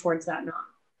again towards that knot.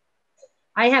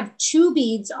 I have 2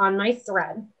 beads on my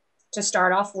thread to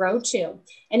start off row 2.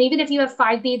 And even if you have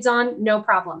 5 beads on, no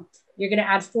problem. You're going to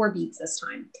add 4 beads this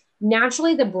time.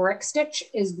 Naturally, the brick stitch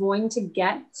is going to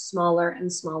get smaller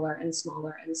and smaller and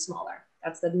smaller and smaller.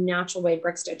 That's the natural way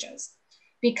brick stitch is.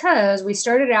 Because we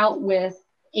started out with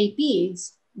 8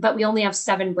 beads, but we only have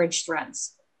 7 bridge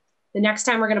threads. The next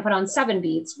time we're going to put on 7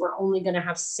 beads, we're only going to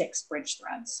have 6 bridge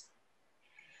threads.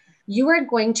 You are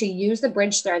going to use the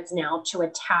bridge threads now to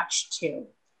attach to.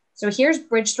 So here's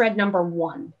bridge thread number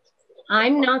 1.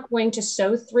 I'm not going to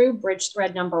sew through bridge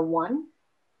thread number 1.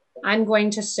 I'm going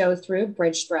to sew through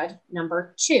bridge thread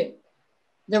number 2.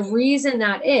 The reason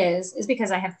that is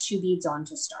because I have 2 beads on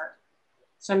to start.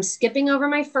 So I'm skipping over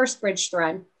my first bridge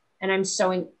thread and I'm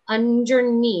sewing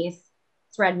underneath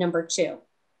thread number 2.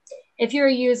 If you're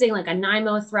using like a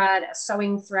NYMO thread, a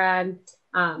sewing thread,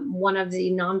 one of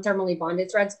the non-thermally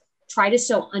bonded threads, try to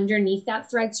sew underneath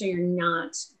that thread so you're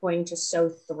not going to sew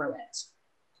through it.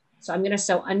 So I'm going to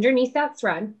sew underneath that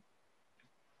thread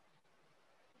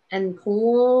and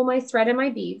pull my thread and my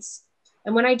beads.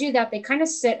 And when I do that, they kind of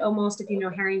sit almost, if you know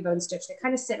herringbone stitch, they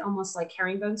kind of sit almost like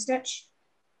herringbone stitch.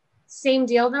 Same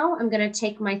deal though, I'm going to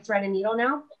take my thread and needle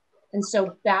now and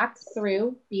sew back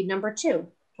through bead number 2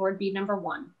 toward bead number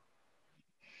 1.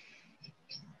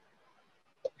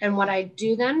 And what I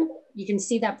do then, you can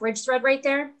see that bridge thread right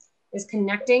there is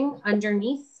connecting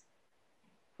underneath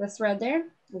the thread there.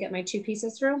 And get my 2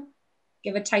 pieces through,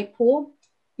 give a tight pull.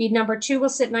 Bead number 2 will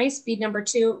sit nice. Bead number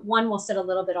 1 will sit a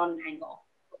little bit on an angle.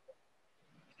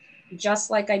 Just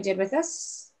like I did with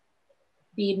this.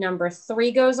 Bead number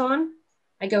 3 goes on.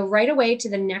 I go right away to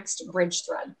the next bridge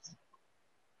thread.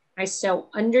 I sew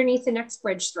underneath the next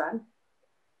bridge thread,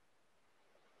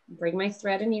 bring my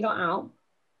thread and needle out.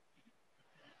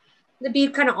 The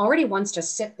bead kind of already wants to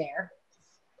sit there.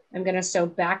 I'm going to sew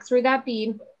back through that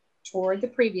bead toward the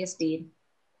previous bead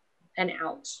and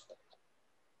out,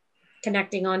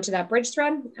 connecting onto that bridge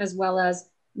thread, as well as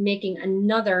making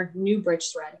another new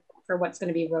bridge thread for what's going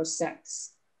to be row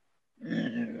 6.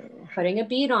 Putting a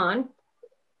bead on,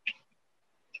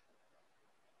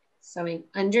 sewing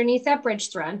underneath that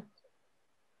bridge thread.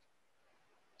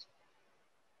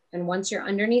 And once you're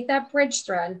underneath that bridge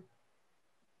thread,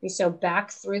 you sew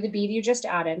back through the bead you just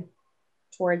added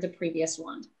toward the previous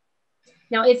one.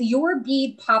 Now, if your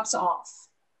bead pops off,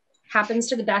 happens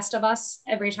to the best of us,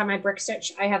 every time I brick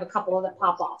stitch, I have a couple that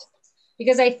pop off.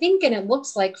 Because I think, and it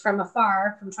looks like from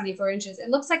afar, from 24 inches, it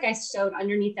looks like I sewed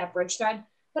underneath that bridge thread,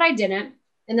 but I didn't.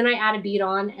 And then I add a bead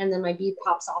on, and then my bead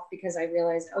pops off because I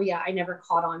realized, oh yeah, I never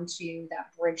caught on to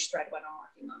that bridge thread when I'm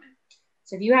working on it.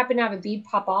 So if you happen to have a bead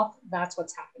pop off, that's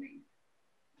what's happening.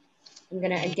 I'm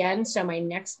gonna again sew my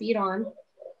next bead on.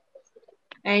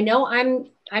 And I know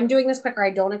I'm doing this quicker.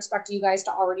 I don't expect you guys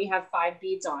to already have 5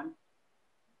 beads on.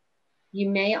 You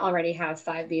may already have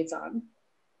 5 beads on.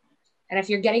 And if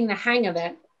you're getting the hang of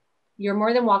it, you're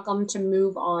more than welcome to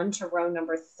move on to row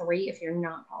number 3 if you're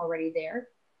not already there,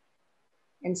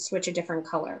 and switch a different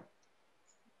color.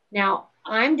 Now,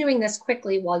 I'm doing this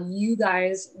quickly while you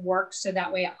guys work, so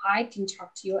that way I can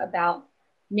talk to you about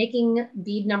making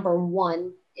bead number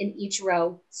 1 in each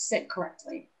row sit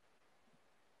correctly.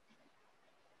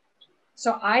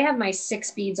 So I have my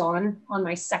 6 beads on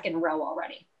my second row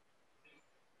already.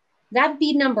 That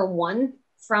bead number 1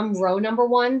 from row number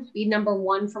 1, bead number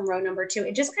 1 from row number 2,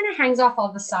 it just kind of hangs off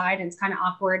on the side and it's kind of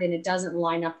awkward and it doesn't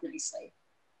line up nicely.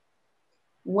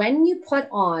 When you put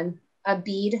on a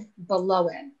bead below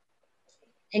it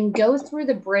and go through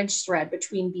the bridge thread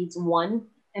between beads 1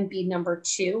 and bead number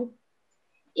 2,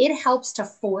 it helps to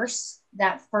force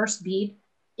that first bead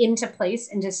into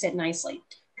place and to sit nicely,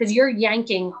 because you're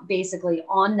yanking basically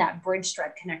on that bridge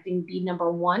thread connecting bead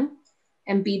number 1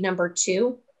 and bead number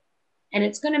 2. And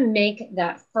it's going to make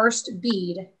that first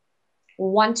bead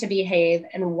want to behave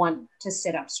and want to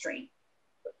sit up straight.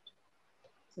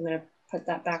 So I'm going to put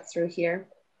that back through here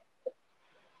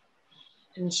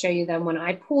and show you then when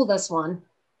I pull this one,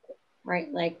 right,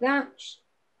 like that,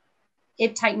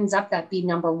 it tightens up that bead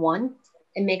number 1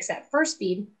 and makes that first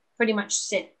bead pretty much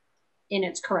sit in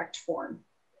its correct form.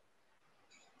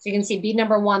 So you can see bead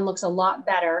number 1 looks a lot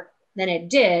better than it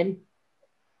did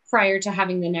prior to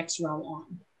having the next row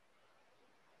on.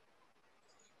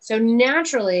 So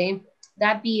naturally,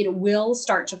 that bead will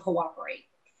start to cooperate.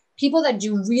 People that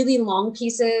do really long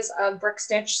pieces of brick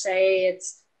stitch, say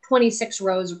it's 26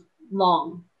 rows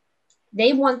long,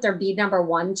 they want their bead number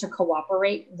 1 to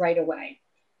cooperate right away.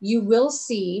 You will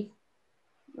see,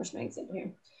 where's my example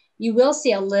here? You will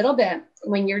see a little bit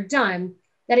when you're done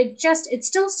that it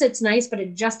still sits nice, but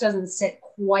it just doesn't sit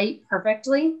quite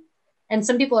perfectly. And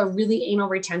some people are really anal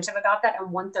retentive about that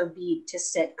and want their bead to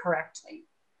sit correctly.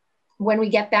 When we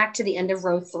get back to the end of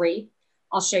row 3,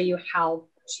 I'll show you how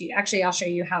to, actually, I'll show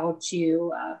you how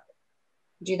to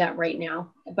do that right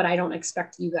now, but I don't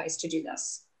expect you guys to do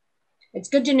this. It's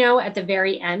good to know at the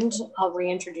very end, I'll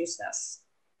reintroduce this.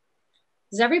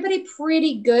 Is everybody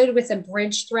pretty good with a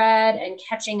bridge thread and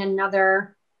catching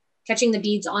the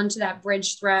beads onto that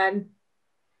bridge thread,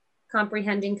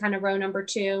 comprehending kind of row number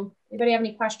 2? Anybody have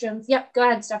any questions? Yep, go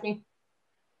ahead, Stephanie.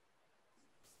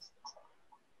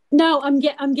 No, I'm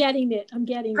getting it. I'm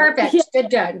getting Perfect. it. Good,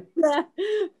 good. Yeah.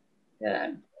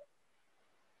 Good.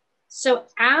 So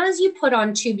as you put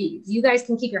on 2 beads, you guys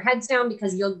can keep your heads down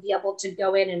because you'll be able to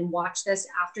go in and watch this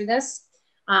after this.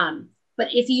 But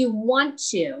if you want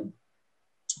to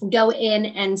go in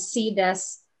and see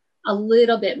this a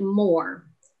little bit more,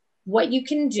 what you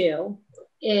can do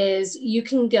is you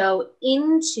can go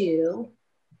into,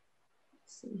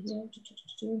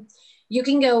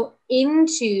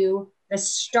 the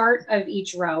start of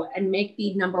each row and make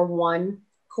bead number 1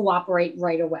 cooperate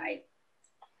right away.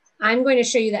 I'm going to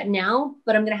show you that now,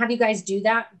 but I'm going to have you guys do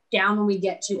that down when we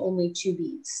get to only 2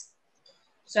 beads.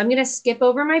 So I'm going to skip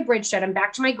over my bridge thread. I'm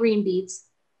back to my green beads.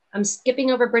 I'm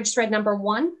skipping over bridge thread number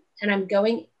 1 and I'm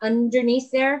going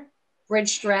underneath there,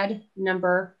 bridge thread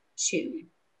number 2.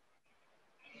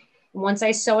 And once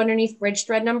I sew underneath bridge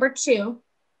thread number 2,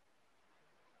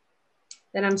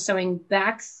 then I'm sewing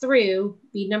back through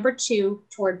bead number 2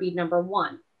 toward bead number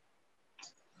 1.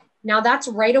 Now that's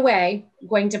right away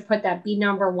going to put that bead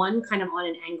number 1 kind of on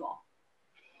an angle.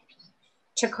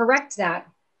 To correct that,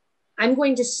 I'm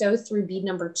going to sew through bead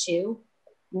number 2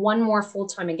 one more full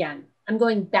time again. I'm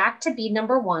going back to bead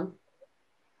number 1.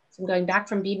 So I'm going back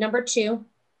from bead number 2,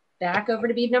 back over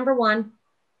to bead number 1.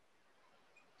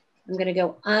 I'm going to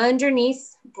go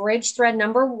underneath bridge thread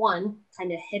number 1,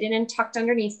 kind of hidden and tucked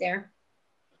underneath there.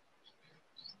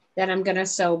 Then I'm going to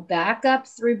sew back up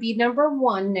through bead number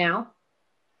 1 now.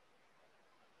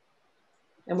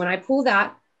 And when I pull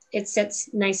that, it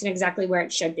sits nice and exactly where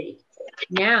it should be.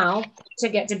 Now, to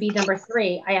get to bead number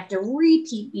 3, I have to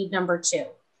repeat bead number 2.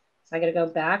 So I got to go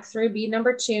back through bead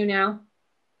number 2 now.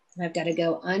 I've got to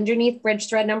go underneath bridge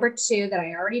thread number 2 that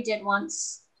I already did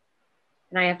once.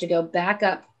 And I have to go back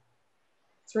up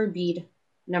through bead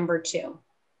number 2.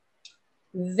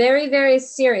 Very, very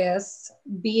serious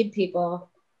bead people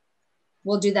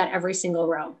will do that every single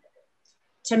row.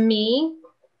 To me,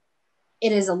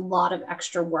 it is a lot of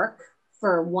extra work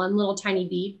for one little tiny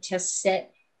bead to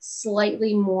sit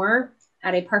slightly more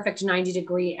at a perfect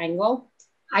 90-degree angle.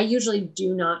 I usually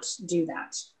do not do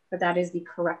that, but that is the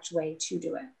correct way to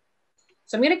do it.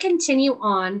 So I'm going to continue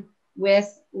on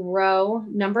with row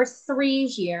number 3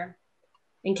 here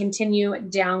and continue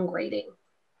downgrading.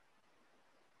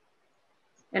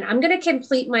 And I'm going to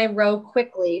complete my row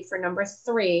quickly for number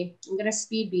 3. I'm going to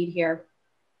speed bead here,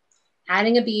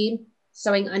 adding a bead,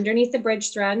 sewing underneath the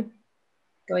bridge thread,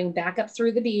 going back up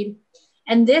through the bead.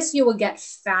 And this you will get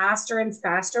faster and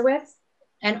faster with.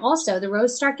 And also the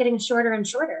rows start getting shorter and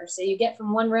shorter. So you get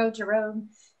from one row to row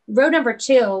number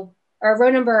 2 or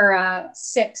row number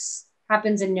 6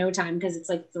 happens in no time because it's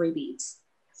like 3 beads.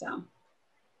 So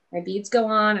my beads go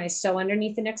on, I sew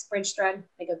underneath the next bridge thread.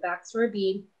 I go back through a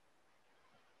bead.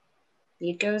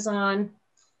 Bead goes on.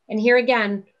 And here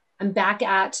again, I'm back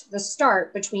at the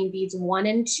start between beads 1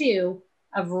 and 2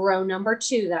 of row number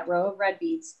 2, that row of red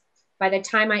beads. By the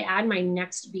time I add my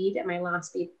next bead and my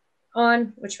last bead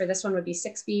on, which for this one would be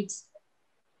 6 beads.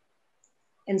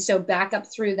 And so back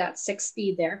up through that 6th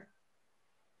bead there.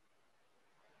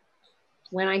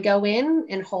 When I go in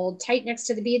and hold tight next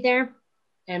to the bead there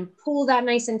and pull that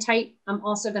nice and tight, I'm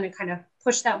also going to kind of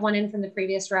push that one in from the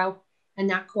previous row, and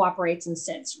that cooperates and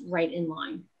sits right in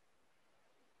line.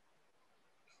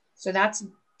 So that's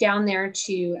down there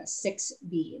to 6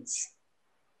 beads.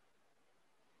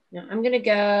 Now I'm going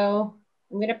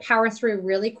to power through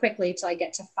really quickly till I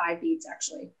get to 5 beads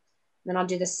actually. Then I'll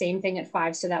do the same thing at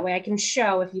 5. So that way I can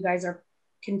show if you guys are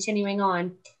continuing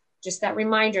on, just that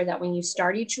reminder that when you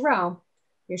start each row,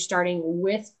 you're starting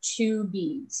with 2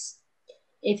 beads.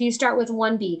 If you start with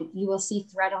 1 bead, you will see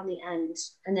thread on the end,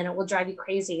 and then it will drive you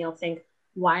crazy. You'll think,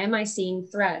 why am I seeing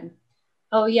thread?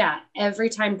 Oh yeah, every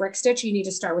time brick stitch, you need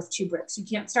to start with 2 bricks. You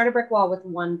can't start a brick wall with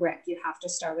 1 brick. You have to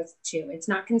start with 2. It's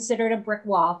not considered a brick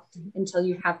wall until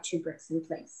you have 2 bricks in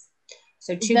place.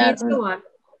 So 2 beads go on.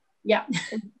 Yeah.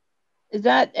 Is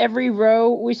that every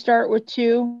row we start with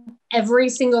 2? Every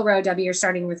single row, Debbie, you're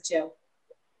starting with 2.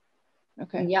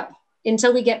 Okay. Yep.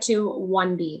 Until we get to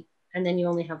 1 bead, and then you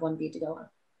only have 1 bead to go on.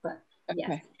 But yeah,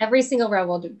 okay. Every single row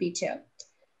will be 2.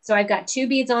 So I've got 2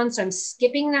 beads on, so I'm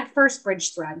skipping that first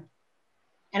bridge thread,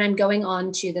 and I'm going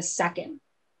on to the second.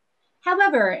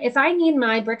 However, if I need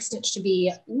my brick stitch to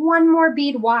be 1 more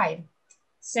bead wide,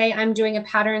 say I'm doing a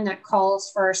pattern that calls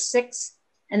for 6,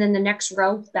 and then the next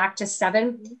row back to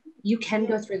 7, you can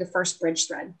go through the first bridge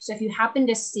thread. So if you happen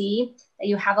to see that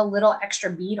you have a little extra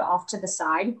bead off to the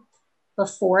side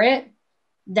before it,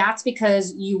 that's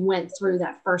because you went through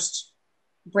that first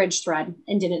bridge thread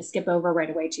and didn't skip over right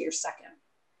away to your second.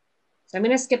 So I'm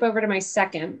going to skip over to my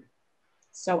second.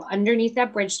 So underneath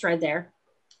that bridge thread there,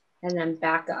 and then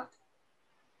back up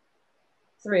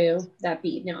through that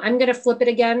bead. Now I'm going to flip it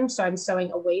again. So I'm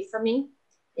sewing away from me.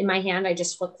 In my hand, I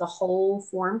just flip the whole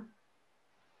form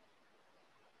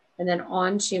and then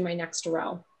on to my next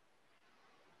row.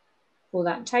 Pull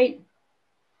that tight.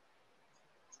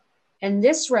 And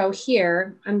this row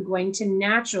here, I'm going to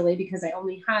naturally, because I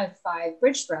only have 5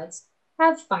 bridge threads,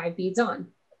 have 5 beads on.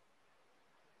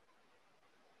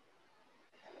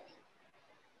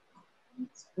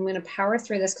 So I'm going to power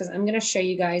through this because I'm going to show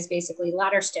you guys basically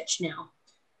ladder stitch now.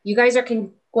 You guys are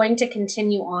going to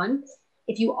continue on.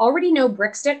 If you already know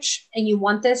brick stitch and you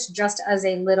want this just as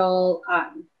a little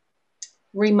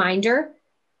reminder,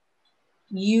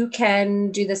 you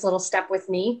can do this little step with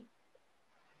me,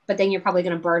 but then you're probably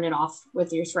going to burn it off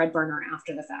with your thread burner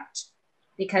after the fact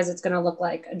because it's going to look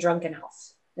like a drunken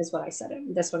elf is what I said.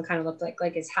 This one kind of looked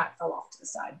like his hat fell off to the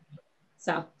side.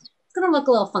 So it's going to look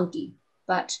a little funky,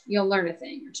 but you'll learn a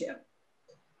thing or 2. All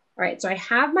right, so I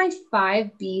have my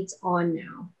 5 beads on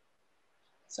now.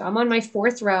 So I'm on my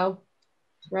 4th row.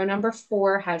 Row number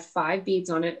 4 had 5 beads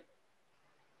on it.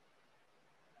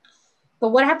 But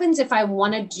what happens if I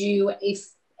want to do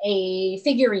a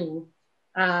figurine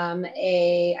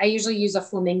I usually use a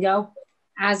flamingo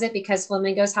as it because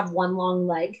flamingos have one long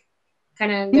leg,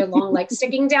 kind of their long leg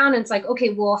sticking down. And it's like, okay,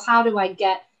 well, how do I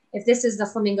get, if this is the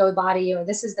flamingo body or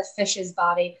this is the fish's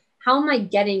body, how am I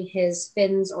getting his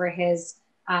fins or his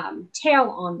tail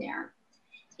on there?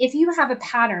 If you have a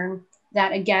pattern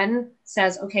that again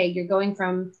says, okay, you're going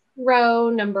from row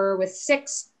number with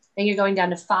 6, then you're going down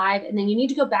to 5, and then you need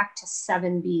to go back to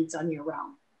 7 beads on your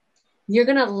row. You're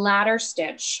gonna ladder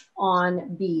stitch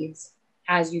on beads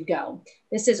as you go.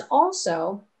 This is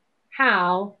also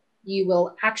how you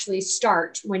will actually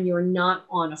start when you're not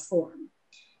on a form.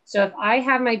 So if I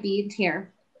have my bead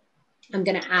here, I'm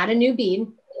gonna add a new bead,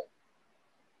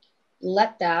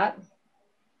 let that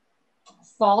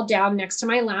fall down next to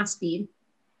my last bead.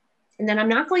 And then I'm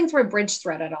not going through a bridge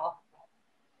thread at all.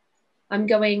 I'm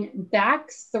going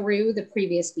back through the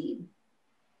previous bead.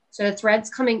 So the thread's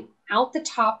coming out the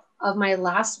top of my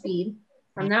last bead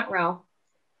from that row.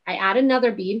 I add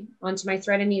another bead onto my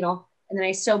thread and needle, and then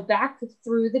I sew back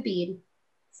through the bead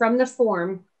from the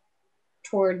form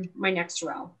toward my next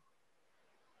row.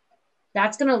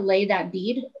 That's gonna lay that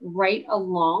bead right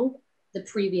along the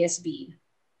previous bead.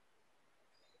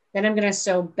 Then I'm gonna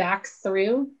sew back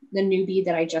through the new bead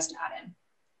that I just added.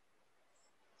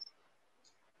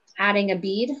 Adding a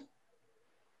bead.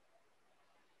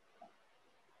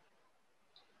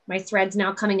 My thread's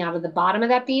now coming out of the bottom of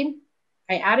that bead.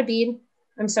 I add a bead,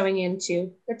 I'm sewing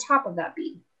into the top of that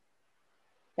bead.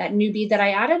 That new bead that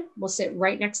I added will sit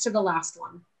right next to the last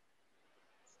one.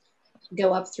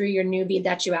 Go up through your new bead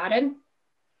that you added.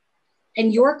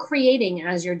 And you're creating,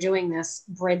 as you're doing this,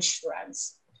 bridge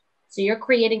threads. So you're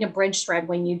creating a bridge thread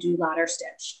when you do ladder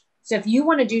stitch. So if you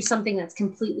want to do something that's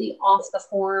completely off the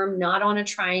form, not on a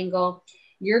triangle,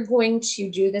 you're going to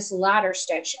do this ladder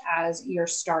stitch as your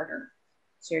starter.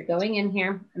 So you're going in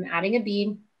here, I'm adding a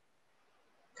bead,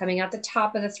 coming out the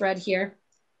top of the thread here.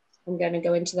 I'm going to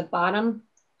go into the bottom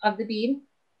of the bead.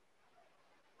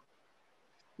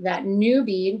 That new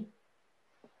bead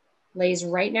lays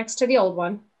right next to the old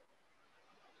one.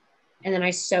 And then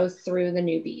I sew through the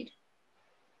new bead.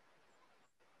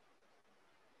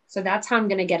 So that's how I'm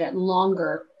going to get it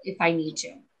longer if I need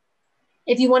to.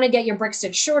 If you want to get your brick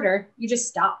stitch shorter, you just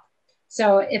stop.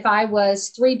 So if I was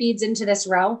 3 beads into this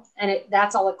row and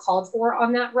that's all it called for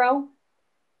on that row,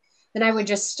 then I would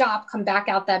just stop, come back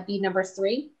out that bead number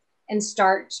 3 and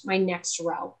start my next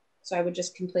row. So I would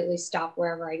just completely stop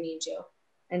wherever I need to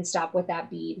and stop with that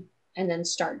bead and then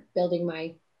start building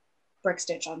my brick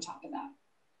stitch on top of that.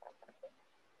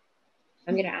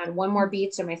 I'm going to add one more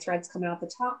bead so my thread's coming out the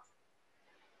top.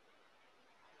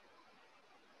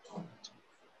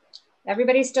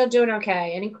 Everybody's still doing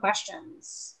okay. Any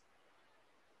questions?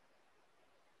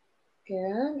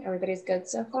 Good. Everybody's good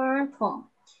so far. Cool. All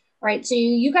right. So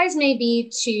you guys may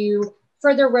be to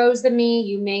further rows than me.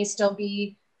 You may still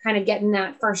be kind of getting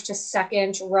that first to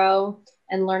second row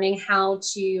and learning how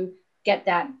to get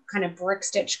that kind of brick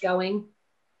stitch going.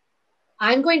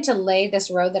 I'm going to lay this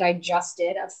row that I just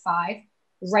did of 5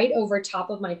 right over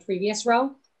top of my previous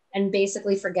row and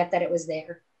basically forget that it was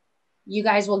there. You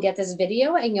guys will get this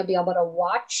video and you'll be able to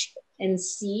watch and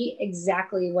see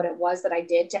exactly what it was that I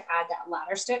did to add that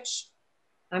ladder stitch.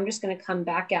 I'm just going to come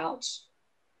back out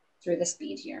through this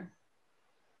bead here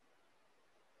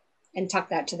and tuck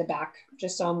that to the back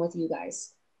just so I'm with you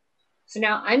guys. So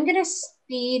now I'm going to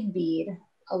speed bead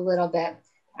a little bit.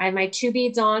 I have my 2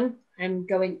 beads on. I'm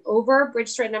going over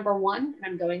bridge thread number 1 and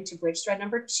I'm going to bridge thread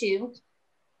number 2,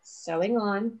 sewing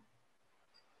on.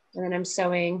 And then I'm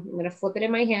sewing, I'm going to flip it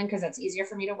in my hand because that's easier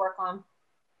for me to work on.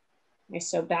 I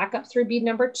sew back up through bead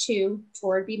number 2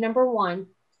 toward bead number 1.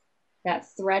 That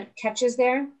thread catches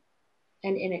there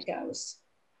and in it goes.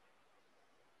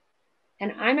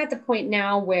 And I'm at the point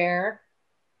now where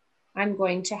I'm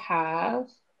going to have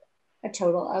a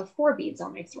total of 4 beads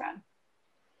on my thread.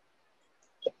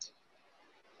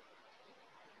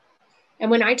 And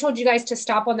when I told you guys to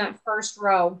stop on that first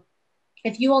row,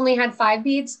 if you only had 5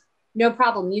 beads, no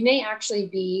problem. You may actually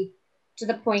be to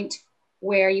the point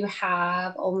where you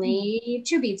have only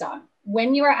 2 beads on.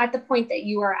 When you are at the point that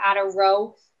you are at a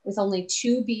row with only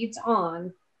 2 beads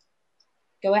on,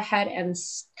 go ahead and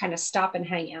kind of stop and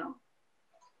hang out.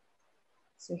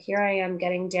 So here I am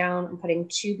getting down, I'm putting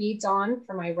 2 beads on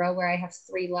for my row where I have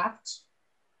 3 left.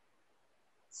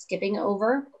 Skipping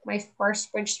over my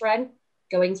first bridge thread,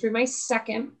 going through my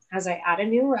second as I add a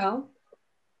new row.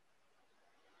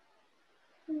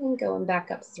 And then going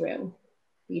back up through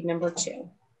bead number 2.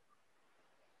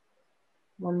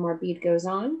 One more bead goes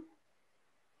on.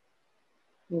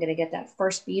 I'm going to get that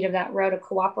first bead of that row to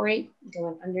cooperate,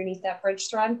 going underneath that bridge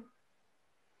thread.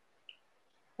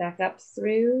 back up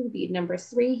through bead number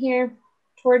 3 here,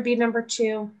 toward bead number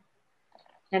 2,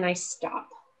 and I stop.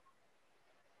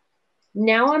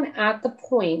 Now I'm at the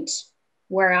point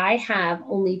where I have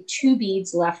only 2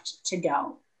 beads left to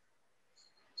go.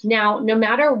 Now, no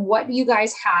matter what you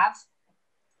guys have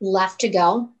left to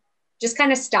go, just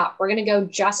kind of stop. We're going to go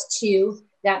just to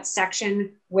that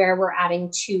section where we're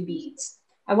adding 2 beads.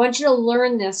 I want you to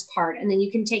learn this part, and then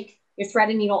you can take your thread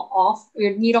and needle off,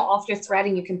 your thread,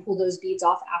 and you can pull those beads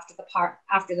off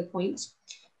after the point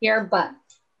here. But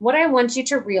what I want you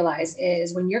to realize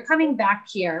is when you're coming back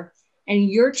here and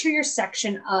you're to your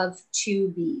section of 2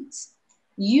 beads,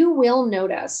 you will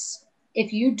notice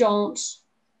if you don't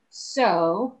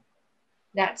sew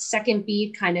that second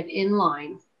bead kind of in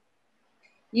line,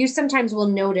 you sometimes will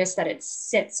notice that it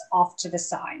sits off to the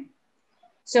side.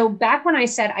 So back when I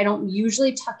said I don't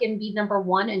usually tuck in bead number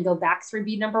 1 and go back through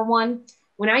bead number 1,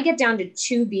 when I get down to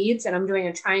 2 beads and I'm doing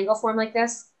a triangle form like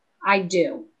this, I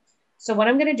do. So what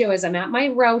I'm going to do is I'm at my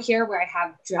row here where I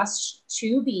have just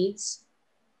 2 beads.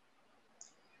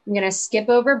 I'm going to skip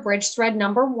over bridge thread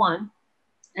number 1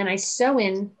 and I sew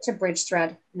in to bridge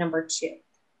thread number 2,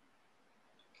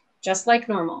 just like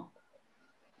normal.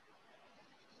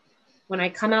 When I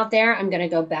come out there, I'm going to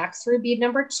go back through bead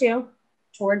number 2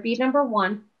 toward bead number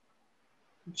 1,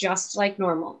 just like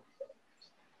normal.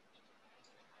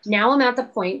 Now I'm at the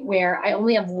point where I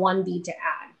only have 1 bead to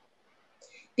add.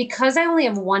 Because I only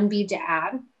have 1 bead to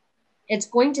add, it's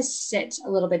going to sit a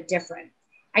little bit different.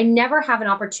 I never have an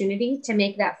opportunity to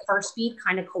make that first bead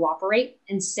kind of cooperate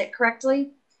and sit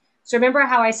correctly. So remember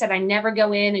how I said I never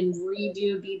go in and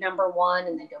redo bead number 1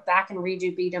 and then go back and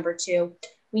redo bead number 2.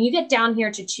 When you get down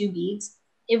here to 2 beads,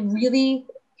 it really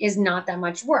is not that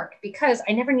much work because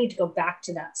I never need to go back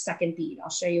to that second bead. I'll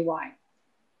show you why.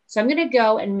 So I'm going to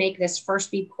go and make this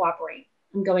first bead cooperate.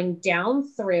 I'm going down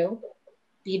through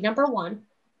bead number 1,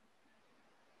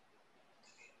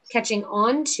 catching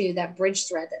on to that bridge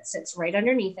thread that sits right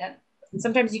underneath it. And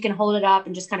sometimes you can hold it up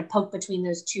and just kind of poke between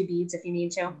those 2 beads if you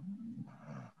need to.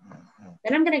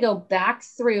 Then I'm going to go back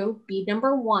through bead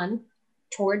number 1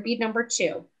 toward bead number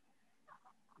 2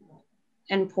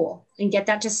 and pull and get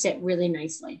that to sit really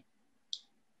nicely.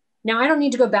 Now I don't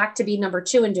need to go back to bead number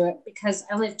 2 and do it because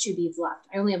I only have 2 beads left.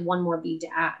 I only have 1 more bead to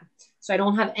add. So I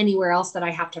don't have anywhere else that I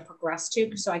have to progress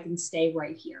to, so I can stay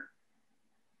right here.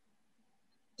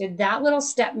 Did that little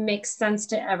step make sense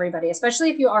to everybody,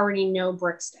 especially if you already know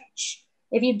brick stitch?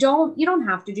 If you don't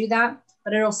have to do that,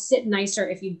 but it'll sit nicer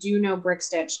if you do know brick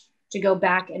stitch to go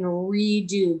back and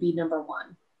redo bead number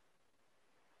 1.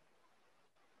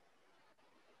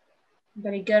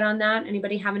 Everybody good on that?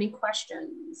 Anybody have any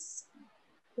questions?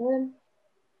 Good.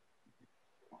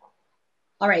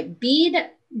 All right, bead,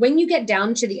 when you get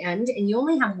down to the end and you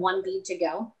only have 1 bead to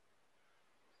go,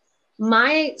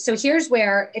 so here's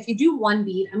where, if you do 1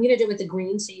 bead, I'm gonna do it with the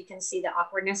green so you can see the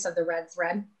awkwardness of the red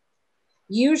thread.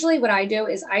 Usually what I do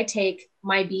is I take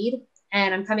my bead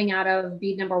and I'm coming out of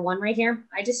bead number 1 right here.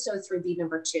 I just sew through bead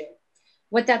number 2.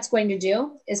 What that's going to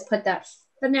do is put that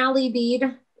finale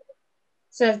bead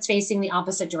so it's facing the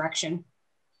opposite direction.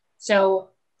 So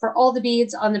for all the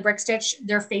beads on the brick stitch,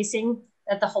 they're facing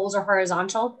that the holes are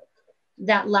horizontal.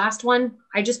 That last one,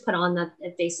 I just put on that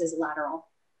it faces lateral.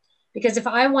 Because if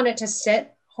I want it to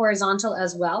sit horizontal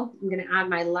as well, I'm gonna add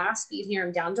my last bead here.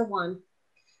 I'm down to 1.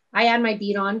 I add my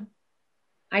bead on.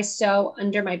 I sew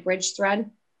under my bridge thread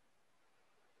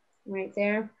right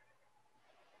there.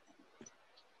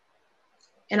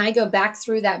 And I go back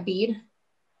through that bead.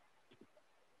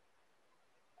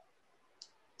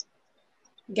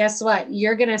 Guess what?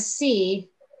 You're gonna see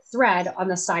thread on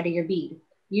the side of your bead.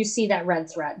 You see that red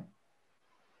thread.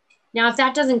 Now, if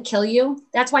that doesn't kill you,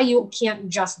 that's why you can't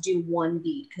just do 1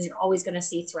 bead because you're always gonna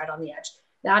see thread on the edge.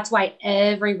 That's why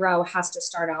every row has to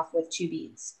start off with 2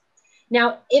 beads.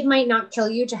 Now, it might not kill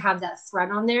you to have that thread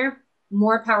on there.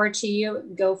 More power to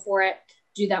you, go for it,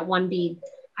 do that 1 bead.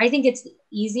 I think it's the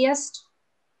easiest.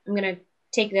 I'm gonna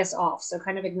take this off. So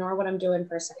kind of ignore what I'm doing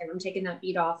for a second. I'm taking that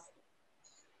bead off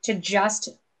to just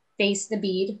face the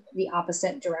bead the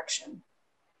opposite direction.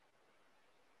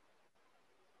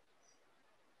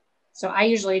 So I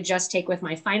usually just take with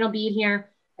my final bead here.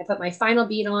 I put my final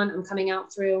bead on. I'm coming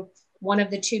out through one of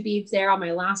the 2 beads there on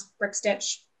my last brick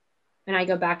stitch, and I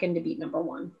go back into bead number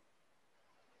 1.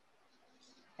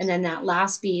 And then that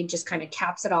last bead just kind of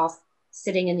caps it off,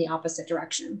 sitting in the opposite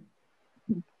direction.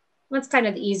 That's kind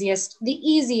of the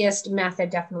easiest method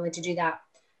definitely to do that.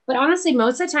 But honestly,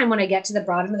 most of the time when I get to the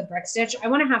bottom of the brick stitch, I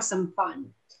want to have some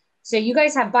fun. So you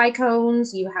guys have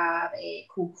bicones, you have a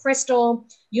cool crystal,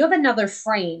 you have another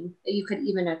frame that you could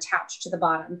even attach to the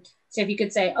bottom. So if you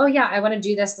could say, oh yeah, I want to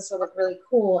do this, this will look really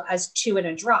cool as 2 in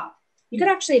a drop. You could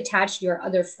actually attach your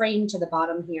other frame to the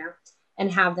bottom here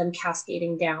and have them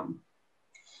cascading down.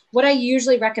 What I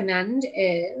usually recommend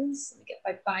is, let me get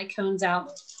my bicones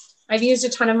out. I've used a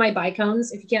ton of my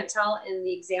bicones, if you can't tell in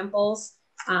the examples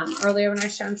earlier when I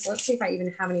was shown. So let's see if I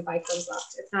even have any bicones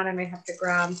left. If not, I might have to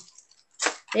grab.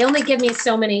 They only give me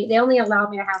so many, they only allow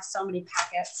me to have so many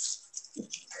packets.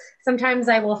 Sometimes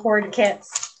I will hoard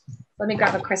kits. Let me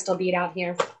grab a crystal bead out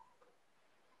here.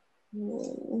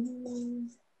 You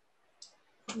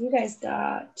guys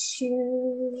got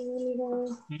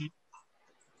 2.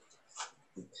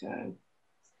 Okay.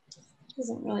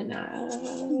 Doesn't really matter.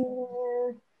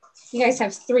 You guys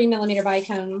have 3mm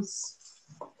bicones.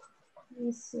 Let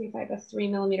me see if I have a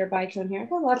 3mm bicone here. I've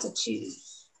got lots of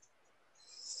 2s.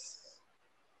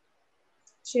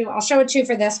 2. I'll show a 2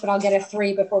 for this, but I'll get a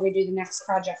 3 before we do the next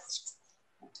project.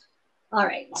 All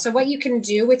right. So what you can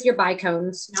do with your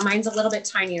bicones, now mine's a little bit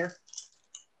tinier,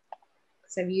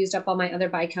 so I've used up all my other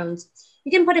bicones.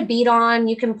 You can put a bead on,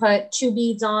 you can put 2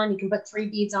 beads on, you can put 3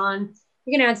 beads on.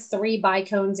 You can add 3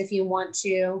 bicones if you want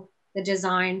to, the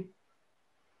design.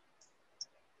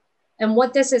 And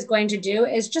what this is going to do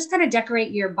is just kind of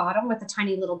decorate your bottom with a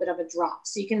tiny little bit of a drop.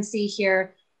 So you can see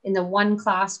here in the one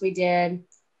class, we did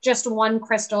just 1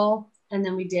 crystal, and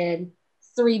then we did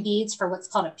 3 beads for what's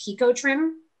called a pico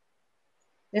trim.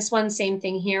 This one, same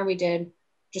thing here. We did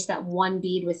just that 1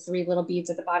 bead with 3 little beads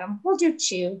at the bottom. We'll do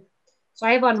 2. So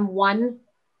I have on 1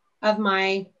 of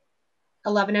my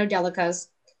 11 delicas.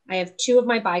 I have 2 of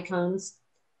my bicones,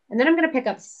 and then I'm going to pick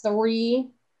up 3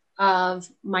 of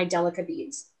my delica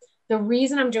beads. The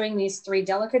reason I'm doing these 3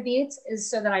 delica beads is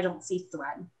so that I don't see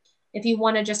thread. If you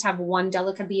want to just have 1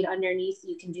 delica bead underneath,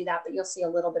 you can do that, but you'll see a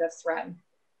little bit of thread.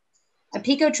 A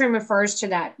pico trim refers to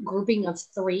that grouping of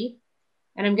 3,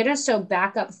 and I'm going to sew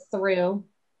back up through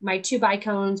my 2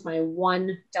 bicones, my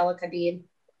 1 delica bead.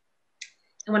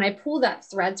 And when I pull that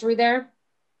thread through there,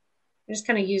 I just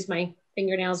kind of use my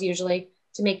fingernails usually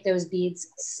to make those beads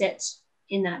sit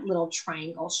in that little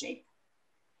triangle shape.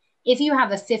 If you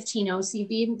have a 15 OC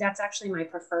bead, that's actually my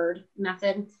preferred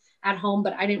method at home,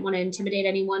 but I didn't want to intimidate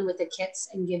anyone with the kits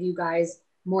and give you guys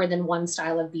more than 1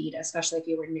 style of bead, especially if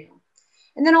you were new.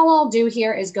 And then all I'll do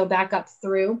here is go back up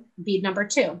through bead number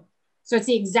 2. So it's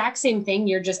the exact same thing.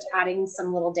 You're just adding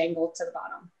some little dangle to the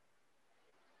bottom.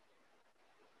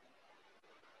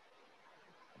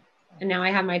 And now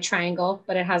I have my triangle,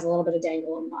 but it has a little bit of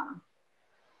dangle on the bottom.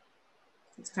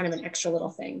 It's kind of an extra little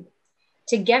thing.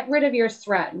 To get rid of your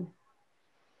thread,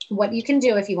 what you can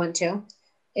do if you want to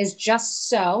is just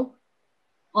sew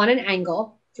on an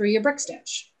angle through your brick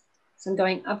stitch. So I'm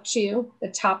going up to the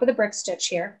top of the brick stitch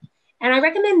here. And I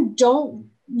recommend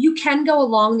you can go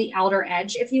along the outer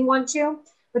edge if you want to,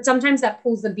 but sometimes that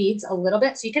pulls the beads a little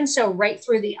bit. So you can sew right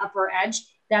through the upper edge.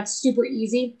 That's super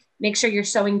easy. Make sure you're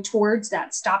sewing towards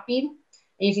that stop bead, and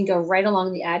you can go right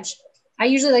along the edge. I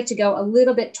usually like to go a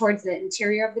little bit towards the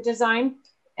interior of the design,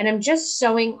 and I'm just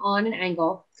sewing on an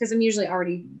angle because I'm usually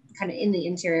already kind of in the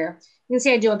interior. You can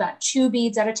see I do about 2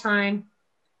 beads at a time,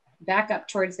 back up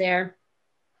towards there.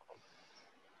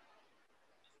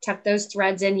 Tuck those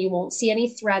threads in. You won't see any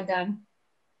thread then.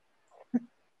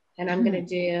 And I'm going to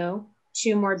do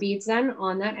 2 more beads then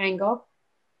on that angle.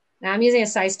 Now I'm using a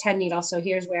size 10 needle, so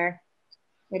here's where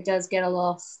it does get a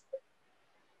little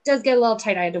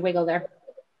tight. I had to wiggle there.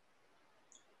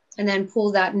 And then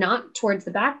pull that knot towards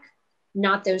the back,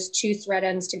 knot those 2 thread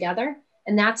ends together.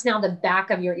 And that's now the back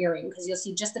of your earring, because you'll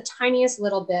see just the tiniest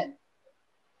little bit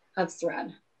of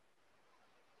thread.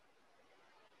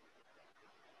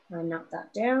 I'll knot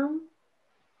that down.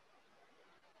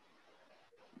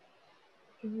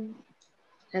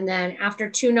 And then after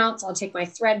 2 knots, I'll take my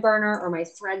thread burner or my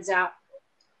thread zap,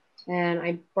 and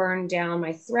I burn down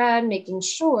my thread, making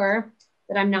sure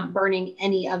that I'm not burning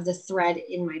any of the thread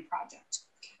in my project,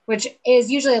 which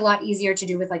is usually a lot easier to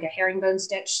do with like a herringbone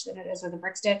stitch than it is with a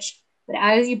brick stitch. But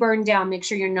as you burn down, make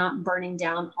sure you're not burning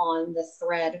down on the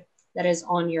thread that is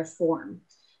on your form.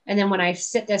 And then when I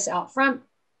sit this out front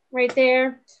right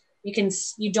there,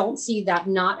 you don't see that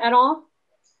knot at all.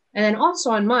 And then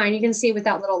also on mine, you can see with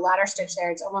that little ladder stitch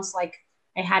there, it's almost like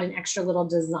I had an extra little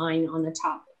design on the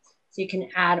top. So you can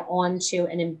add on to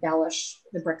and embellish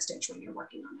the brick stitch when you're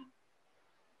working on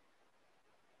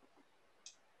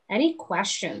it. Any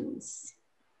questions?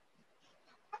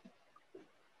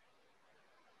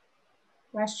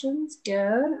 Questions?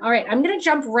 Good. All right, I'm going to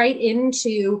jump right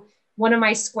into one of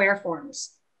my square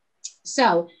forms.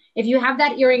 So if you have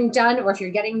that earring done, or if you're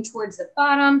getting towards the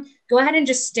bottom, go ahead and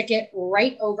just stick it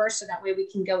right over so that way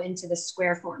we can go into the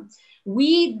square form.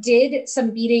 We did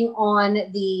some beading on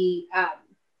the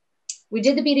We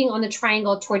did the beading on the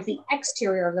triangle towards the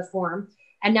exterior of the form.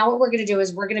 And now what we're gonna do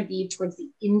is we're gonna bead towards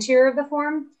the interior of the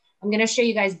form. I'm gonna show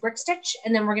you guys brick stitch,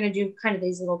 and then we're gonna do kind of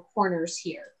these little corners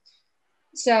here.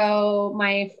 So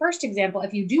my first example,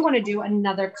 if you do wanna do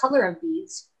another color of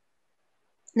beads,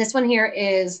 this one here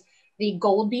is the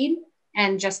gold bead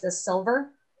and just the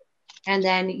silver, and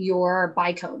then your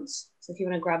bicones. So if you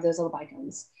wanna grab those little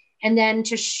bicones. And then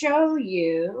to show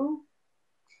you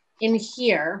in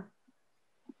here,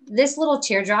 this little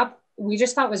teardrop, we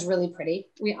just thought was really pretty.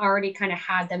 We already kind of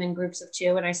had them in groups of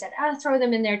 2. And I said, I'll throw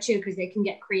them in there too, because they can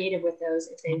get creative with those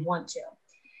if they want to.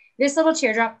 This little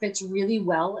teardrop fits really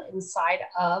well inside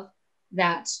of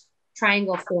that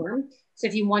triangle form. So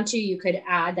if you want to, you could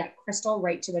add that crystal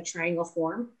right to the triangle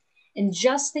form. And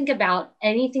just think about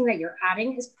anything that you're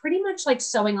adding is pretty much like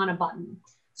sewing on a button.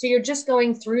 So you're just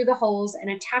going through the holes and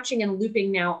attaching and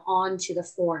looping now onto the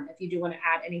form if you do want to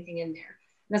add anything in there.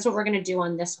 And that's what we're going to do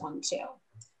on this one too.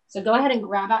 So go ahead and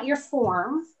grab out your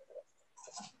form.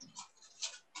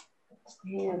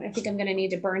 And I think I'm going to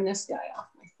need to burn this guy off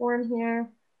my form here.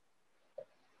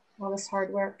 All this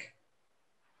hard work.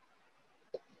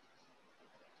 So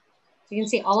you can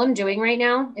see all I'm doing right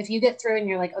now, if you get through and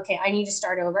you're like, okay, I need to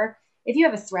start over. If you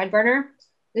have a thread burner,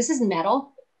 this is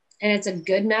metal and it's a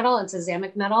good metal. It's a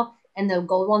Zamek metal and the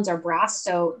gold ones are brass.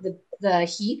 So the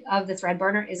heat of the thread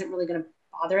burner isn't really going to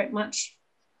bother it much.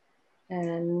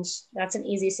 And that's an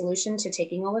easy solution to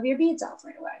taking all of your beads off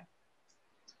right away,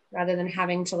 rather than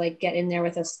having to like get in there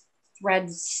with a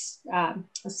threads,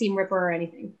 a seam ripper or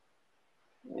anything.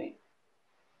 Right.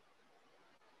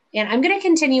 And I'm going to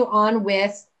continue on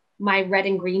with my red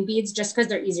and green beads just because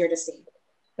they're easier to see.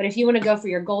 But if you want to go for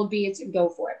your gold beads, go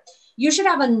for it. You should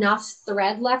have enough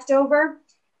thread left over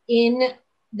in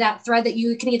that thread that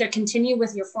you can either continue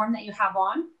with your form that you have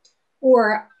on,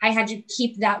 or I had you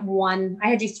keep that one, I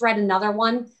had you thread another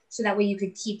one so that way you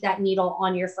could keep that needle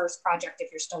on your first project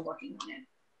if you're still working on it.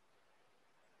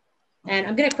 And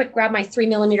I'm gonna quick grab my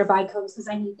 3mm bicones because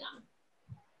I need them.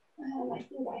 I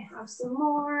think I have some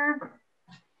more.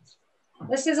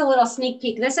 This is a little sneak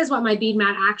peek. This is what my bead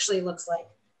mat actually looks like.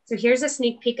 So here's a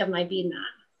sneak peek of my bead mat.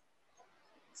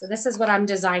 So this is what I'm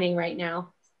designing right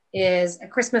now, is a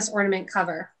Christmas ornament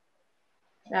cover.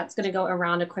 That's gonna go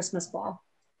around a Christmas ball.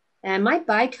 And my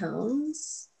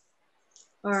bicones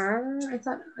are, I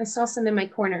thought I saw some in my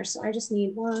corner, so I just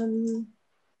need one.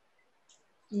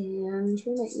 And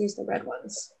we might use the red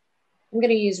ones. I'm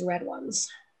gonna use red ones.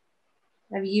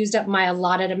 I've used up my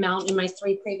allotted amount in my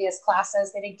 3 previous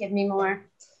classes. They didn't give me more,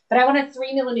 but I want a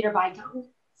 3mm bicone.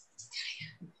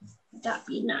 Put that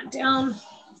bead knot down.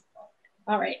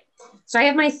 All right, so I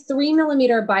have my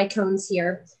 3mm bicones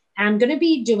here, and I'm gonna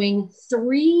be doing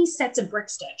 3 sets of brick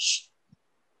stitch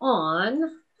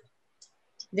on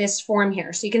this form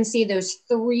here. So you can see those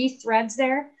 3 threads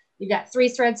there. You've got 3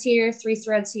 threads here, 3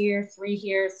 threads here, 3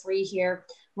 here, 3 here.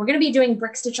 We're gonna be doing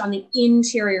brick stitch on the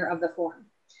interior of the form.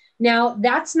 Now,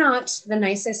 that's not the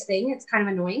nicest thing. It's kind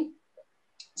of annoying.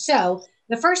 So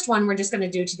the first one we're just gonna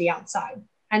do to the outside,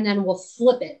 and then we'll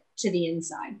flip it to the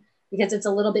inside because it's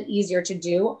a little bit easier to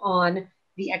do on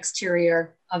the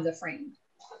exterior of the frame.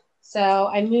 So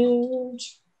I moved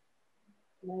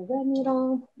my red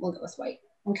needle, we'll go with white.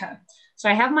 Okay, so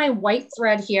I have my white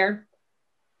thread here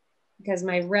because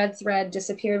my red thread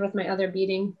disappeared with my other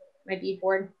beading, my bead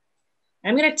board.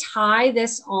 I'm gonna tie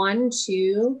this on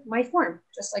to my form,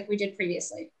 just like we did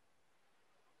previously.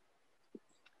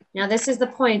 Now this is the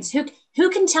point. Who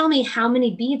can tell me how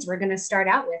many beads we're gonna start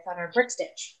out with on our brick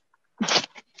stitch?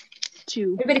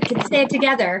 2. Everybody can say it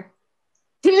together.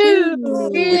 2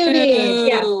 beads,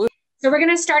 yeah. So we're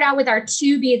gonna start out with our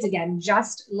 2 beads again,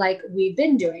 just like we've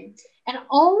been doing. And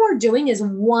all we're doing is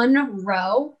 1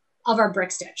 row of our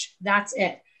brick stitch. That's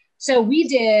it. So we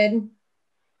did,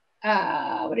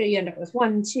 what did you end up with?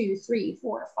 1, 2, 3,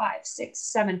 4, 5, 6,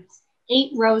 7,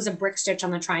 8 rows of brick stitch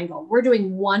on the triangle. We're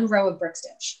doing 1 row of brick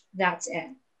stitch. That's it.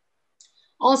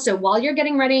 Also, while you're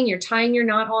getting ready and you're tying your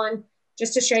knot on,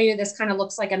 just to show you, this kind of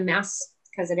looks like a mess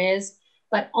because it is,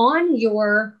 but on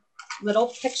your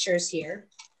little pictures here,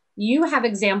 you have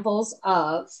examples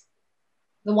of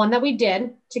the one that we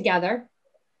did together.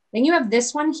 Then you have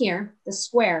this one here, the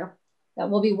square that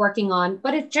we'll be working on,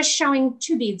 but it's just showing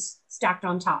 2 beads stacked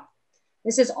on top.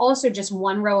 This is also just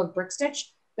 1 row of brick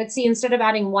stitch, but see, instead of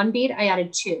adding 1 bead, I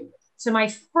added 2. So my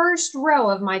first row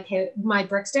of my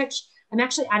brick stitch, I'm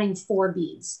actually adding 4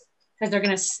 beads because they're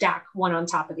gonna stack one on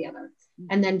top of the other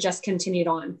and then just continued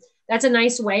on. That's a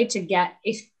nice way to get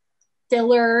a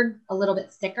filler a little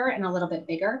bit thicker and a little bit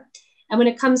bigger. And when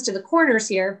it comes to the corners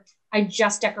here, I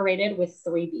just decorated with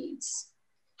 3 beads.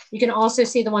 You can also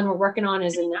see the one we're working on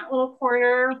is in that little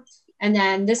corner. And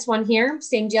then this one here,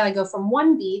 same deal. I go from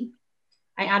 1 bead.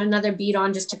 I add another bead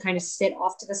on just to kind of sit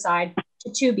off to the side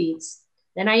to 2 beads.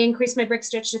 Then I increase my brick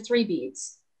stitch to 3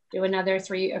 beads, do another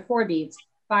 3 or 4 beads,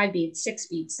 5 beads, 6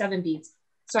 beads, 7 beads.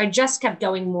 So I just kept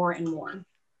going more and more.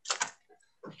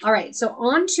 All right, so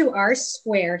onto our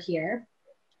square here,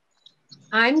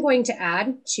 I'm going to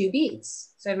add 2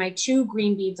 beads. So I have my 2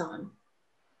 green beads on.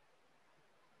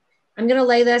 I'm gonna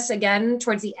lay this again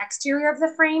towards the exterior of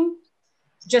the frame,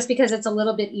 just because it's a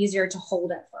little bit easier to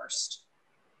hold at first.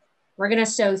 We're gonna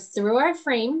sew through our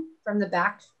frame from the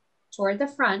back toward the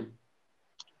front.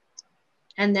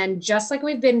 And then just like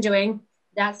we've been doing,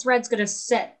 that thread's gonna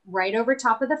sit right over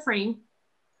top of the frame.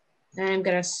 And I'm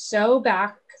gonna sew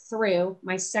back through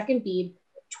my second bead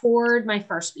toward my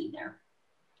first bead there.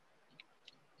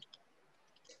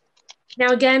 Now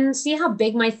again, see how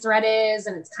big my thread is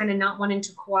and it's kind of not wanting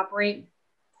to cooperate?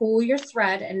 Pull your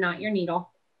thread and not your needle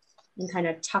and kind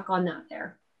of tuck on that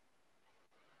there.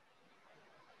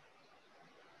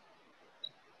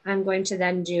 I'm going to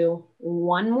then do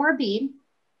 1 more bead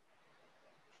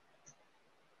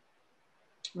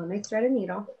on my thread and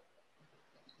needle.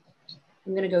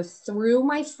 I'm going to go through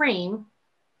my frame.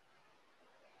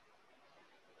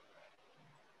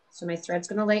 So my thread's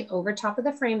going to lay over top of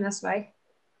the frame this way,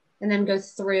 and then go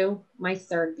through my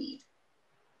 3rd bead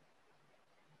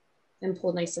and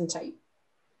pull nice and tight.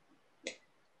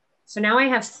 So now I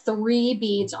have 3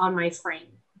 beads on my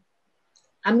frame.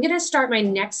 I'm going to start my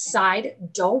next side.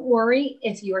 Don't worry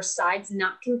if your side's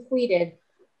not completed.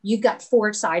 You've got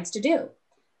 4 sides to do.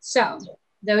 So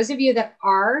those of you that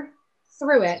are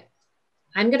through it,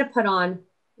 I'm going to put on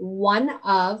 1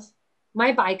 of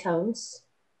my bicones.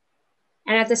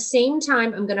 And at the same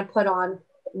time, I'm going to put on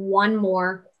 1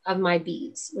 more of my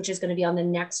beads, which is going to be on the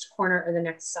next corner or the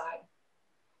next side.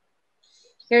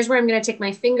 Here's where I'm going to take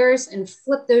my fingers and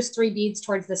flip those 3 beads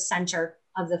towards the center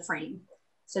of the frame.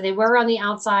 So they were on the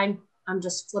outside. I'm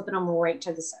just flipping them right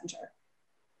to the center.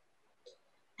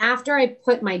 After I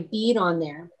put my bead on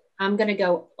there, I'm going to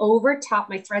go over top.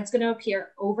 My thread's going to appear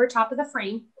over top of the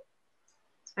frame.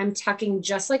 I'm tucking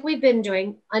just like we've been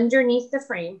doing underneath the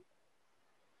frame.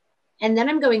 And then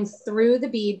I'm going through the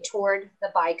bead toward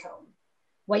the bicone.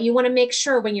 What you want to make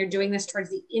sure when you're doing this towards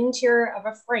the interior of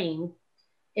a frame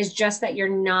is just that you're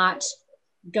not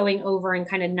going over and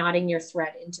kind of knotting your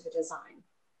thread into the design.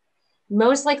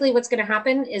 Most likely what's going to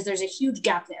happen is there's a huge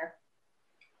gap there.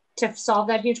 To solve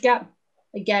that huge gap,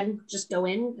 again, just go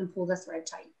in and pull the thread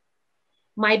tight.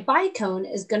 My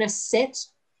bicone is going to sit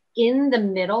in the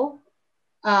middle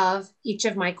of each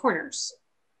of my corners.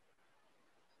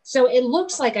 So it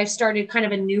looks like I've started kind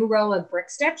of a new row of brick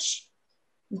stitch,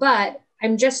 but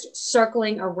I'm just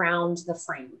circling around the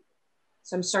frame.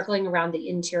 So I'm circling around the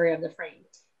interior of the frame.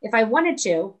 If I wanted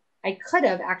to, I could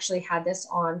have actually had this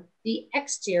on the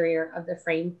exterior of the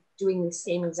frame doing the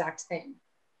same exact thing.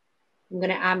 I'm going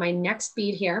to add my next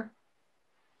bead here.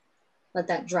 Let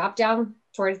that drop down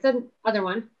towards the other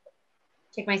one.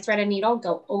 Take my thread and needle,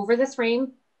 go over the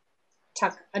frame,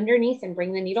 tuck underneath and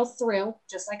bring the needle through,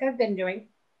 just like I've been doing.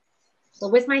 So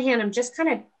with my hand, I'm just kind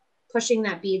of pushing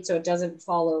that bead so it doesn't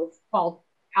fall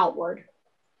outward.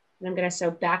 And I'm going to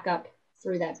sew back up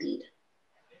through that bead.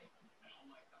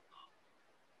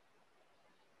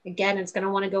 Again, it's going to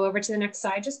want to go over to the next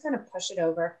side. Just kind of push it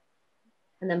over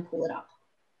and then pull it up.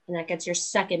 And that gets your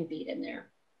second bead in there.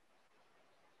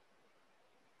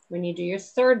 When you do your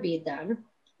 3rd bead then,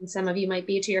 and some of you might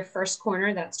be to your first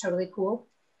corner, that's totally cool.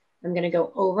 I'm going to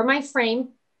go over my frame,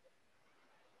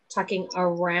 tucking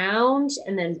around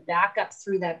and then back up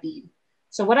through that bead.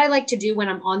 So what I like to do when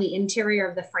I'm on the interior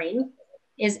of the frame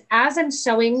is as I'm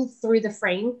sewing through the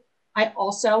frame, I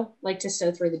also like to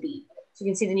sew through the bead. So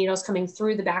you can see the needles coming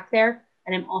through the back there,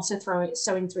 and I'm also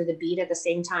sewing through the bead at the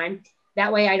same time.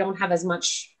 That way I don't have as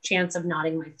much chance of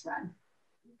knotting my thread.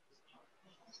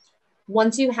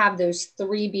 Once you have those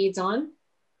 3 beads on,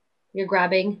 you're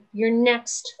grabbing your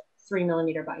next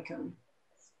 3mm bicone.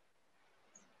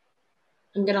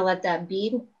 I'm going to let that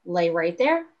bead lay right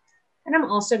there. And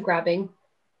I'm also grabbing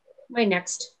my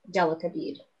next delicate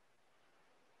bead.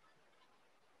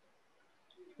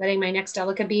 Letting my next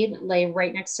delicate bead lay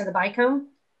right next to the bicone.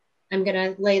 I'm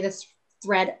going to lay this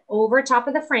thread over top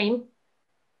of the frame,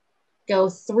 go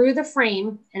through the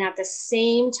frame, and at the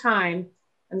same time,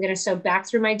 I'm going to sew back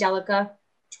through my delica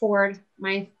toward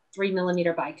my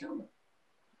 3mm bicone.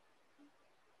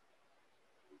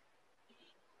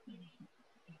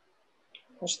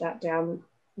 Push that down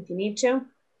if you need to.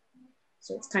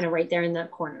 So it's kind of right there in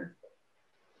that corner.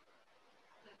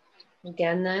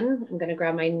 Again, then I'm going to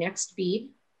grab my next bead.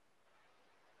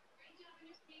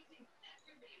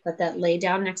 Let that lay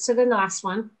down next to the last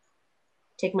one.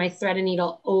 take my thread and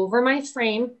needle over my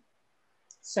frame.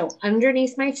 So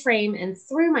underneath my frame and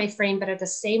through my frame, but at the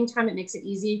same time, it makes it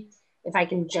easy if I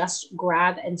can just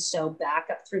grab and sew back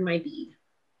up through my bead.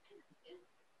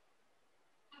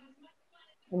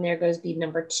 And there goes bead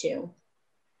number 2.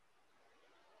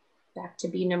 Back to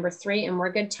bead number 3, and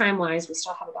we're good time-wise. We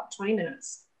still have about 20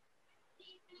 minutes.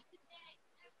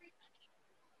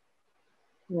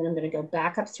 And then I'm going to go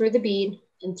back up through the bead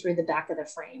and through the back of the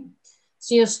frame.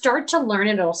 So you'll start to learn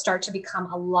it. It'll start to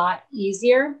become a lot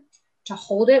easier to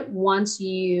hold it once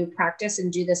you practice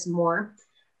and do this more.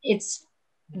 It's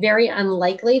very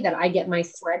unlikely that I get my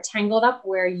thread tangled up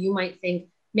where you might think,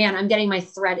 man, I'm getting my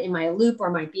thread in my loop or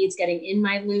my bead's getting in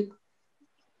my loop.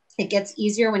 It gets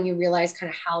easier when you realize kind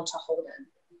of how to hold it.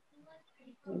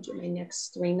 I'm going to do my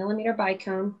next 3mm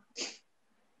bicone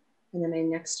and then my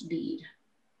next bead.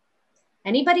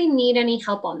 Anybody need any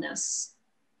help on this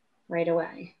right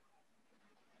away?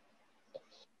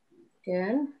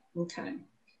 Good, okay.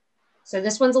 So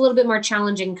this one's a little bit more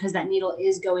challenging because that needle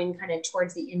is going kind of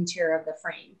towards the interior of the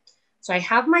frame. So I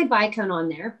have my bicone on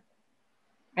there.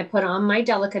 I put on my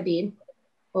delica bead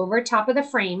over top of the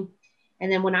frame.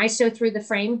 And then when I sew through the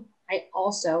frame, I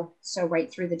also sew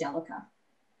right through the delica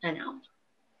and out.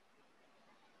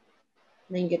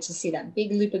 And then you get to see that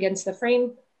big loop against the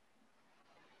frame.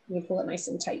 You pull it nice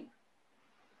and tight.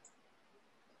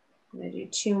 I'm gonna do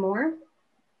 2 more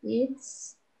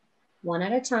beads, one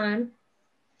at a time.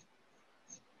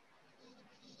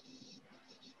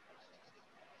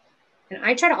 And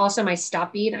I try to also my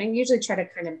stop bead, I usually try to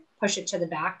kind of push it to the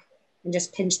back and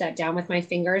just pinch that down with my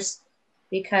fingers,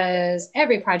 because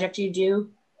every project you do,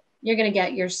 you're gonna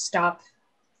get your stop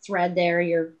thread there,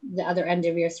 the other end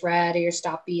of your thread or your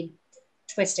stop bead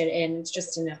twisted in. It's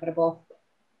just inevitable.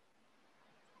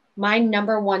 My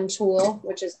number 1 tool,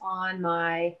 which is on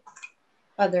my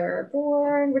other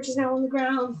board, which is now on the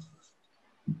ground,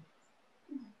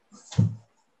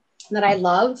 that I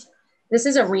love, this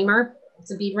is a reamer.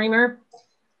 It's a bead reamer.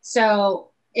 So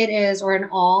it is, or an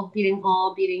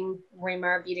beading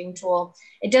reamer, beading tool.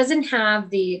 It doesn't have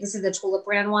this is the Tulip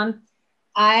brand one.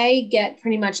 I get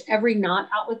pretty much every knot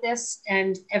out with this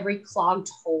and every clogged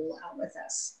hole out with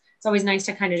this. It's always nice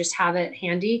to kind of just have it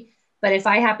handy. But if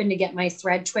I happen to get my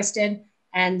thread twisted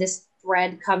and this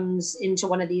thread comes into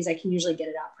one of these, I can usually get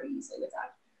it out pretty easily with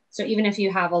that. So even if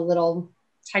you have a little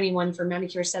tiny one for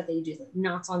manicure set that you do the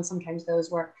knots on, sometimes those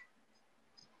work.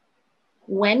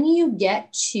 When you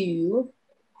get to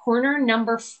corner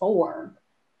number 4,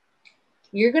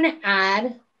 you're going to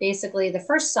add basically the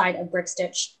first side of brick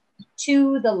stitch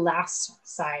to the last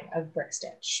side of brick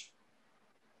stitch.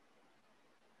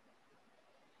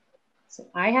 So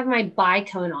I have my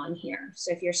bicone on here.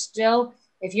 So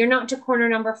if you're not to corner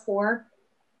number 4,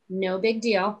 no big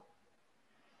deal.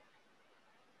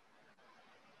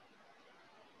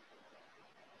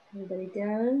 Everybody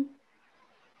done?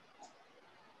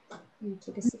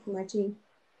 Take a sip of my tea.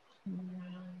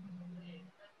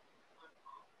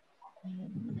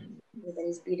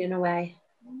 Everybody's beating away.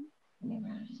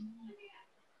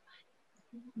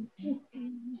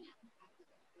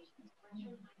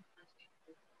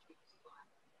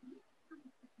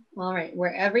 All right,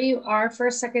 wherever you are for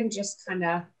a second, just kind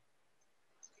of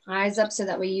eyes up so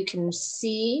that way you can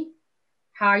see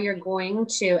how you're going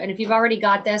to, and if you've already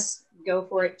got this, go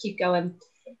for it, keep going.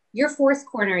 Your 4th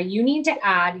corner, you need to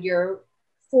add your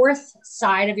 4th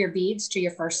side of your beads to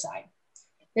your 1st side.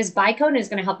 This bicone is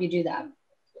going to help you do that.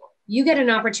 You get an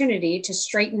opportunity to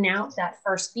straighten out that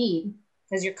 1st bead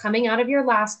because you're coming out of your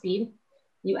last bead.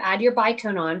 You add your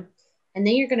bicone on, and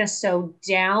then you're going to sew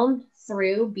down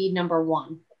through bead number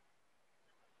 1.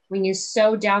 When you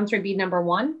sew down through bead number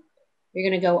 1, you're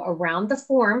going to go around the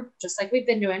form, just like we've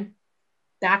been doing,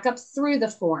 back up through the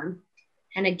form.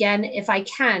 And again, if I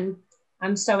can,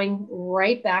 I'm sewing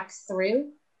right back through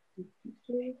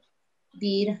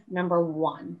bead number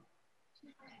 1.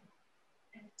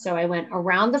 So I went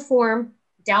around the form,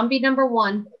 down bead number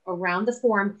 1, around the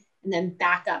form, and then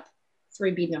back up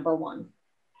through bead number 1.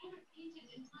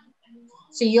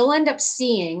 So you'll end up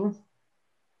seeing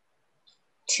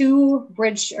 2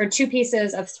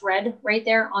 pieces of thread right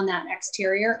there on that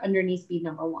exterior underneath bead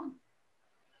number 1.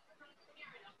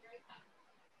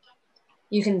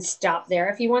 You can stop there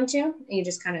if you want to, and you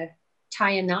just kind of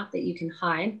tie a knot that you can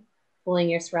hide, pulling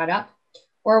your thread up.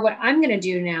 Or what I'm going to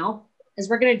do now is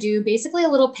we're going to do basically a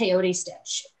little peyote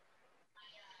stitch.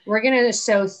 We're going to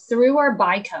sew through our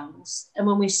bicones. And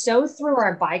when we sew through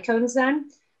our bicones, then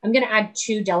I'm going to add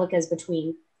 2 delicas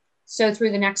between. Sew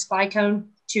through the next bicone,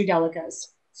 2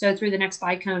 delicas. Sew through the next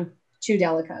bicone, 2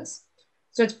 delicas.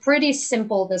 So it's pretty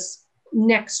simple, this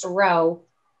next row.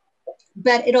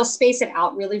 but it'll space it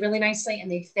out really, really nicely, and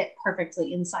they fit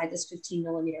perfectly inside this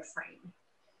 15mm frame.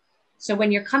 So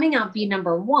when you're coming out bead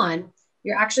number 1,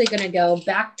 you're actually going to go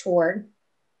back toward,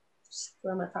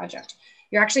 where my project,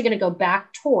 you're actually going to go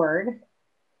back toward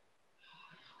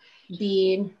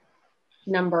bead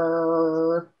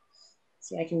number,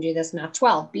 see, I can do this now,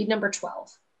 12, bead number 12.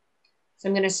 So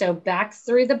I'm going to sew back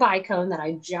through the bicone that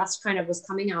I just kind of was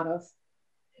coming out of,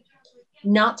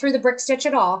 not through the brick stitch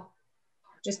at all.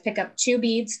 Just pick up 2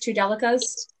 beads, 2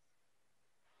 delicas,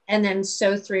 and then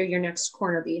sew through your next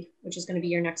corner bead, which is going to be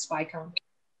your next bicone.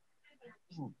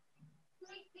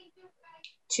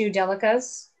 2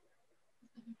 delicas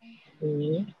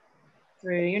through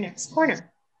your next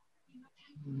corner.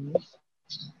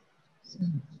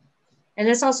 And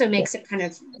this also makes it kind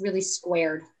of really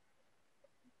squared.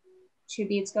 2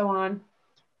 beads go on,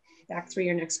 back through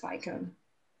your next bicone.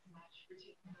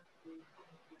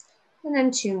 And then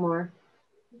 2 more.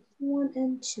 1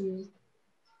 and 2,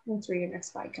 and through your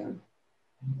next bicone.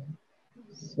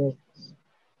 6,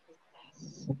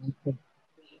 7,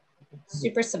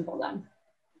 Super simple then.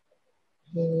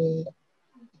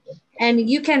 And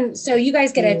you can, so you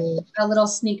guys get a little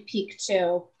sneak peek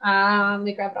too. Let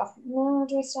me grab it off. Oh,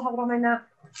 do I still have it on my map?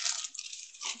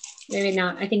 Maybe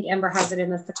not. I think Amber has it in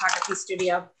the photography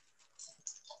studio.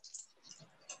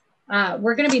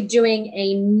 We're going to be doing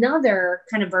another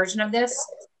kind of version of this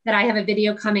that I have a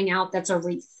video coming out that's a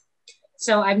wreath.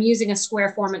 So I'm using a square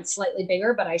form, it's slightly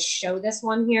bigger, but I show this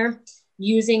one here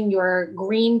using your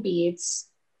green beads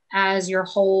as your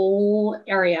whole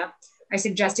area. I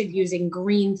suggested using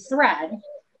green thread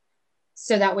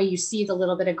so that way you see the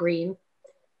little bit of green.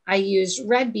 I used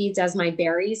red beads as my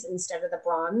berries instead of the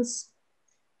bronze.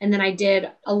 And then I did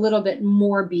a little bit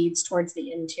more beads towards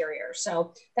the interior.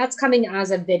 So that's coming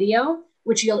as a video,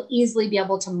 which you'll easily be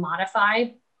able to modify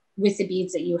with the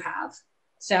beads that you have.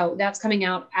 So that's coming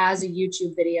out as a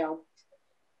YouTube video.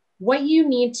 What you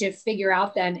need to figure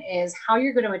out then is how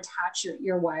you're going to attach your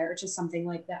ear wire to something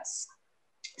like this.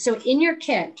 So in your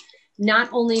kit, not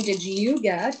only did you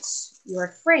get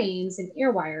your frames and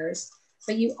ear wires,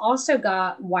 but you also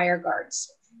got wire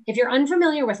guards. If you're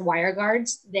unfamiliar with wire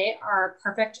guards, they are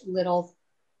perfect little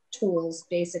tools,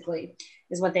 basically,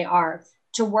 is what they are,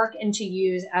 to work and to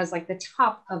use as like the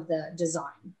top of the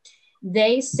design.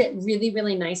 They sit really,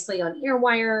 really nicely on ear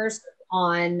wires,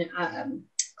 on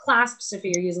clasps, if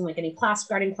you're using like any clasp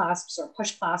guarding clasps or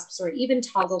push clasps or even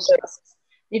toggle clasps.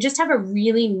 They just have a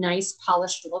really nice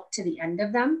polished look to the end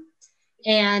of them.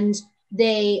 And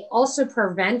they also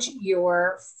prevent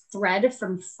your thread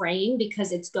from fraying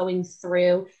because it's going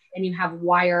through and you have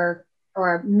wire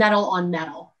or metal on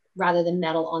metal rather than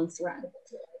metal on thread.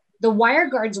 The wire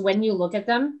guards, when you look at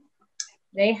them,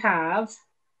 they have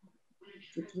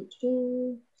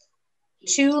 2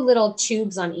 little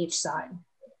tubes on each side.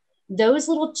 Those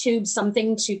little tubes,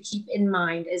 something to keep in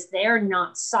mind is they're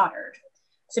not soldered.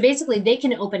 So basically they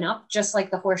can open up just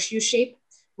like the horseshoe shape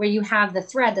where you have the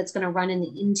thread that's going to run in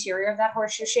the interior of that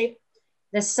horseshoe shape.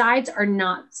 The sides are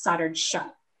not soldered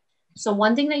shut. So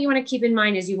one thing that you want to keep in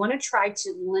mind is you want to try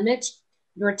to limit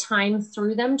your time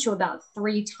through them to about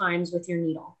 3 times with your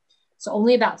needle. So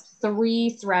only about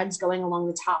 3 threads going along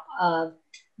the top of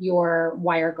your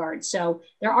wire guard. So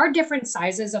there are different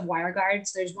sizes of wire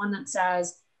guards. There's one that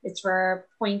says it's for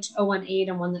 0.018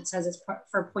 and one that says it's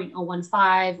for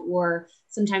 0.015, or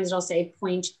sometimes it'll say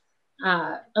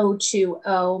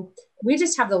 0.020. We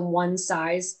just have the one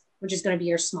size, which is going to be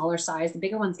your smaller size. The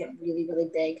bigger ones get really, really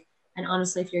big. And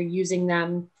honestly, if you're using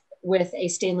them with a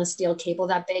stainless steel cable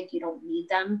that big, you don't need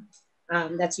them.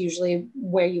 That's usually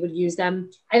where you would use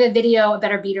them. I have a video, a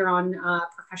better beater on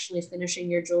professionally finishing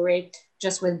your jewelry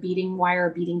just with beading wire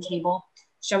or beading cable,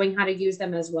 showing how to use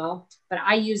them as well. But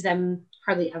I use them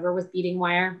hardly ever with beading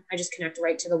wire. I just connect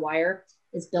right to the wire.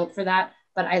 It's built for that,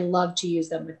 but I love to use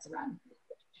them with thread.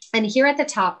 And here at the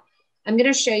top, I'm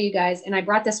going to show you guys, and I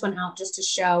brought this one out just to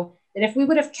show that if we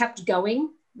would have kept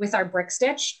going with our brick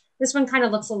stitch, this one kind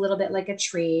of looks a little bit like a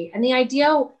tree. And the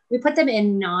idea, we put them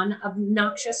in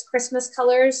non-obnoxious Christmas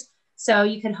colors. So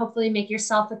you can hopefully make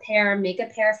yourself a pair, make a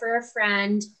pair for a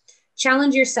friend,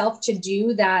 challenge yourself to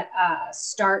do that.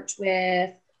 Start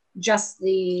with just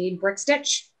the brick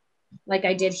stitch, like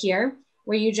I did here,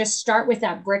 where you just start with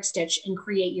that brick stitch and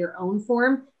create your own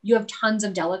form. You have tons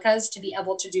of delicas to be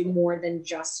able to do more than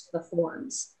just the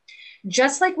forms.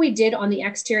 Just like we did on the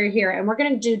exterior here, and we're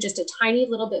going to do just a tiny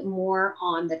little bit more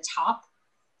on the top,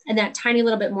 and that tiny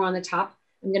little bit more on the top,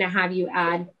 I'm going to have you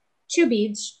add 2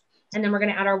 beads, and then we're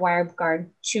going to add our wire guard,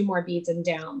 2 more beads and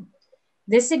down.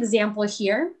 This example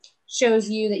here shows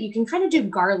you that you can kind of do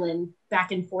garland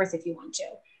back and forth if you want to.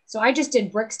 So I just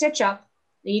did brick stitch up,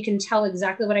 And you can tell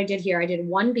exactly what I did here. I did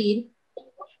one bead,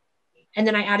 and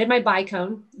then I added my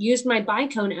bicone, used my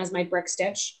bicone as my brick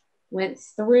stitch, went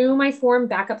through my form,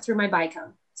 back up through my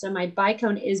bicone. So my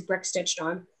bicone is brick stitched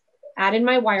on, added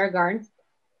my wire guard,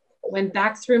 went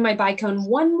back through my bicone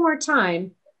one more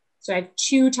time. So I have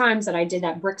 2 times that I did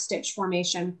that brick stitch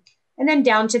formation, and then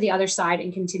down to the other side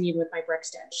and continued with my brick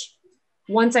stitch.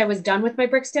 Once I was done with my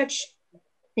brick stitch,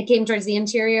 I came towards the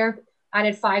interior,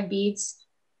 added 5 beads,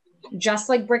 just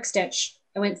like brick stitch.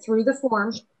 I went through the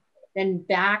form, then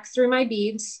back through my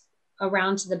beads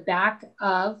around to the back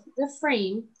of the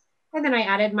frame. And then I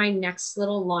added my next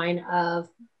little line of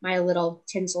my little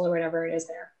tinsel or whatever it is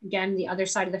there. Again, the other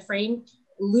side of the frame,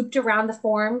 looped around the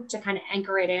form to kind of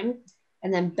anchor it in,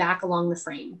 and then back along the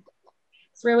frame,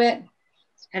 through it,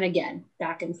 and again,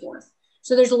 back and forth.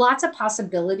 So there's lots of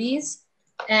possibilities,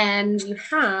 and you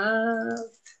have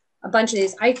a bunch of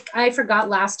these. I forgot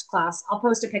last class. I'll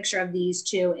post a picture of these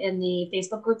too in the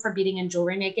Facebook group for beading and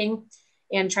jewelry making,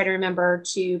 and try to remember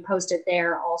to post it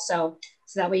there also.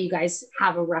 So that way you guys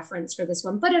have a reference for this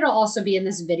one, but it'll also be in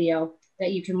this video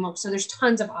that you can look. So there's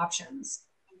tons of options.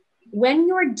 When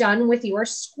you're done with your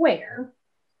square,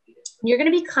 you're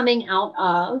going to be coming out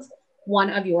of one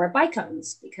of your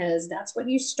bicones because that's what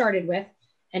you started with.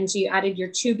 And so you added your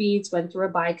 2 beads, went through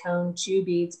a bicone, 2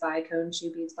 beads, bicone,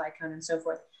 2 beads, bicone, and so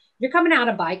forth. You're coming out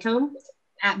of bicone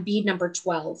at bead number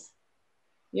 12.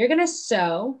 You're going to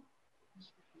sew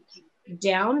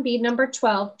down bead number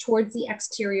 12 towards the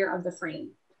exterior of the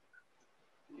frame.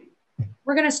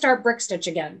 We're going to start brick stitch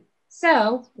again.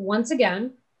 So once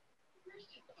again,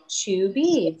 2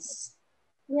 beads.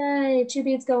 Yay, 2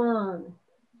 beads go on.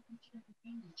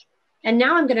 And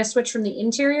now I'm going to switch from the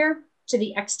interior to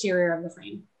the exterior of the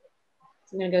frame.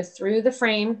 So I'm going to go through the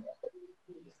frame,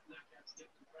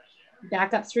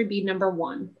 back up through bead number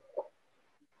 1.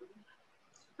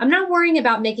 I'm not worrying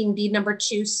about making bead number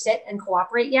 2 sit and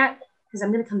cooperate yet, because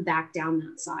I'm going to come back down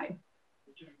that side.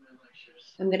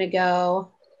 I'm going to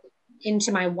go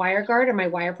into my wire guard or my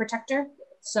wire protector,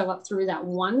 sew up through that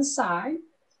one side,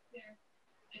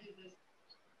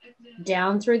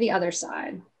 down through the other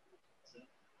side.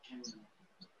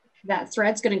 That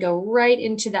thread's going to go right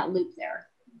into that loop there.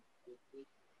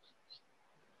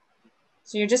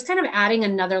 So you're just kind of adding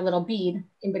another little bead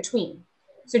in between.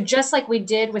 So just like we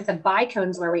did with the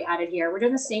bicones where we added here, we're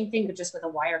doing the same thing, but just with a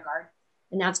wire guard.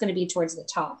 And that's going to be towards the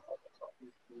top.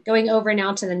 Going over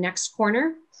now to the next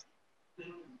corner,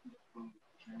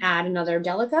 add another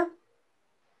delica.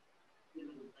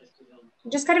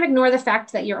 Just kind of ignore the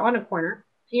fact that you're on a corner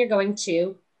and you're going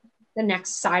to the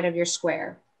next side of your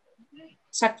square.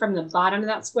 Tuck from the bottom of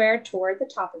that square toward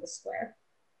the top of the square.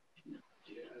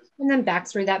 And then back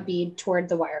through that bead toward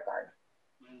the wire guard.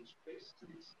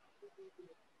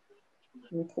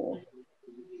 And pull.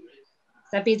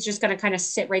 That bead's just going to kind of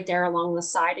sit right there along the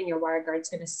side, and your wire guard's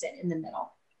going to sit in the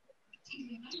middle.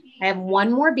 I have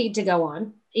 1 more bead to go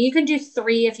on. You can do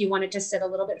 3 if you want it to sit a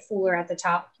little bit fuller at the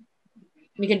top.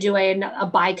 You can do a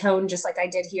bicone just like I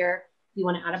did here. You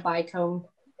want to add a bicone.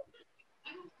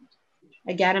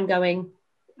 Again, I'm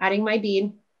adding my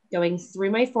bead, going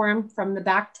through my form from the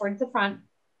back towards the front.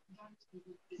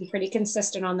 Be pretty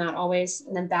consistent on that always,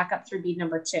 and then back up through bead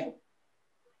number 2.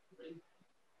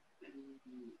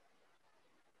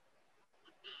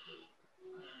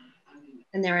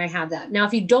 And there I have that. Now,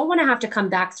 if you don't want to have to come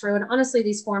back through, and honestly,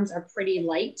 these forms are pretty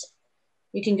light,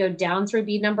 you can go down through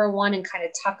bead number 1 and kind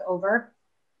of tuck over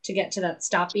to get to that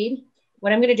stop bead.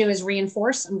 What I'm going to do is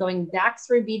reinforce. I'm going back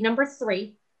through bead number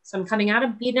 3. So I'm coming out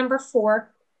of bead number 4.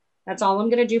 That's all I'm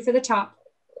going to do for the top.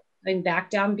 Going back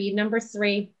down bead number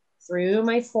 3, through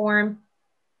my form,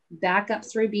 back up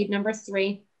through bead number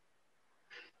 3.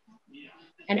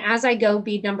 And as I go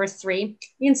bead number 3,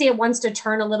 you can see it wants to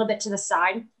turn a little bit to the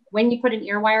side. When you put an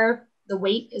ear wire, the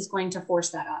weight is going to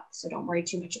force that up. So don't worry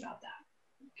too much about that.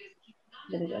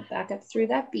 I'm going to go back up through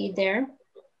that bead there.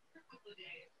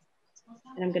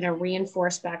 And I'm going to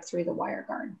reinforce back through the wire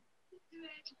guard.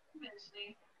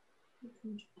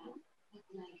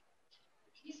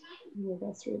 We'll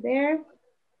go through there.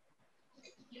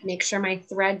 Make sure my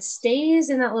thread stays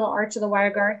in that little arch of the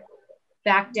wire guard.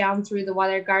 Back down through the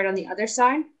wire guard on the other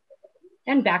side.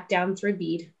 And back down through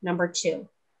bead number 2.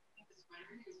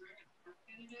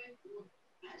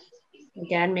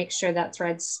 Again, make sure that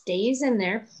thread stays in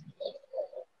there.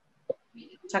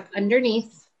 Tuck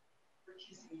underneath.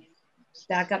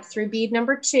 Back up through bead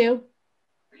number 2.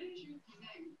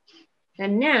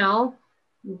 And now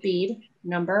bead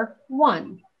number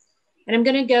 1. And I'm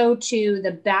going to go to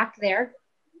the back there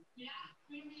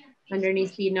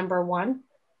underneath bead number 1.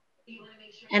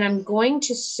 And I'm going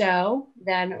to sew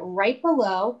then right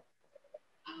below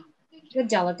the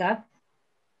delica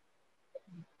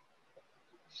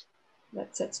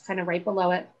that sits kind of right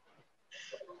below it,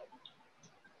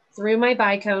 through my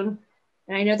bicone.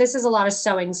 And I know this is a lot of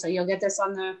sewing, so you'll get this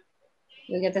on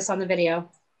the video.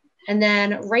 And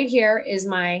then right here is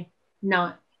my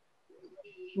knot.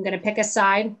 I'm going to pick a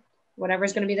side,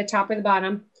 whatever's going to be the top or the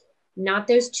bottom, knot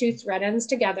those two thread ends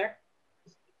together.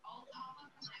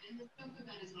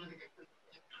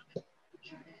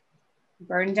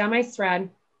 Burn down my thread.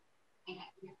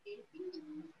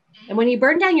 And when you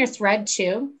burn down your thread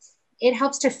too, it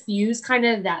helps to fuse kind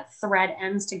of that thread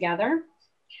ends together,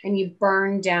 and you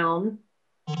burn down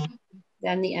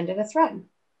then the end of the thread.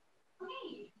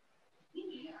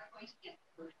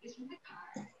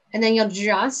 And then you'll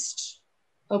just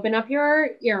open up your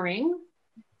earring,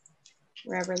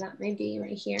 wherever that may be,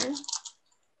 right here.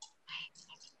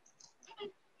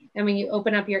 And when you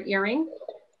open up your earring,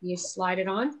 you slide it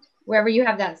on. Wherever you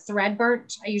have that thread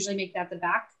burnt, I usually make that the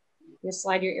back. You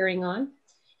slide your earring on.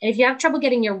 And if you have trouble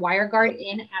getting your wire guard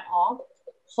in at all,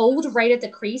 hold right at the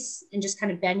crease and just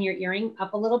kind of bend your earring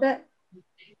up a little bit.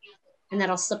 And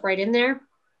that'll slip right in there.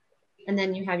 And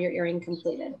then you have your earring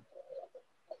completed.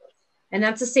 And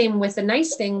that's the same with the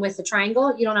nice thing with the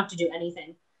triangle. You don't have to do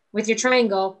anything. With your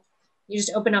triangle, you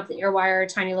just open up the ear wire a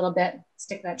tiny little bit,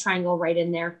 stick that triangle right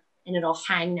in there, and it'll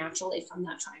hang naturally from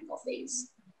that triangle phase.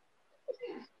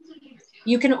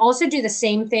 You can also do the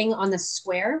same thing on the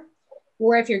square,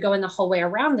 or if you're going the whole way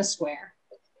around the square,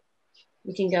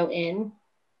 you can go in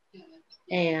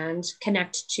and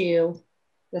connect to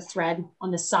the thread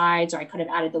on the sides, or I could have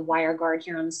added the wire guard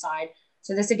here on the side.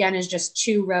 So this again is just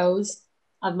 2 rows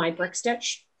of my brick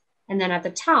stitch. And then at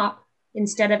the top,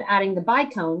 instead of adding the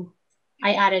bicone,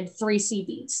 I added 3 seed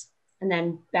beads and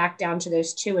then back down to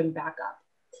those 2 and back up.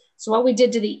 So what we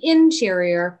did to the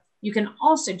interior, you can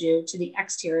also do to the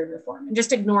exterior of your form. And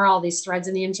just ignore all these threads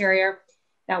in the interior.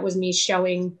 That was me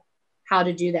showing how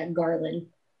to do that garland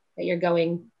that you're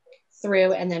going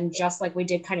through. And then just like we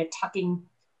did, kind of tucking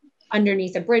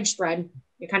underneath a bridge thread,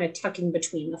 you're kind of tucking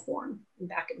between the form and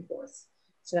back and forth.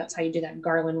 So that's how you do that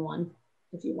garland one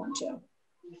if you want to.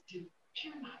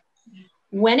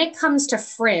 When it comes to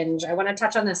fringe, I want to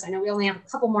touch on this. I know we only have a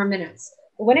couple more minutes.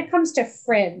 But when it comes to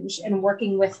fringe and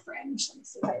working with fringe, let me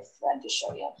see if I have thread to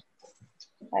show you.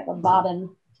 I have a bobbin.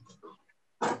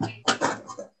 I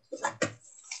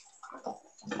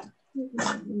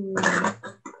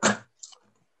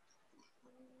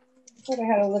thought I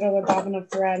had a little bobbin of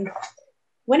thread.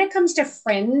 When it comes to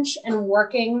fringe and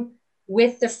working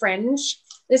with the fringe,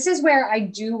 this is where I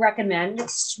do recommend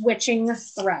switching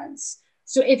threads.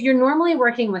 So if you're normally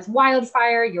working with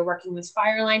wildfire, you're working with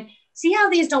fireline, see how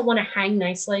these don't want to hang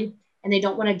nicely and they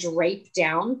don't want to drape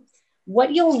down?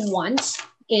 What you'll want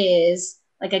is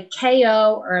like a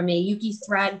KO or a Miyuki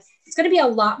thread. It's going to be a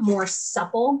lot more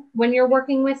supple when you're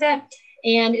working with it.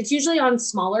 And it's usually on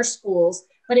smaller spools,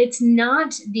 but it's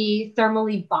not the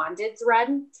thermally bonded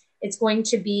thread. It's going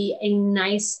to be a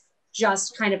nice,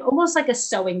 just kind of almost like a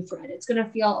sewing thread. It's going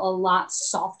to feel a lot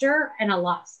softer and a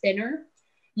lot thinner.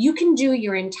 You can do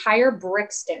your entire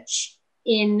brick stitch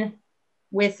in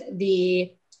with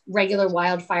the regular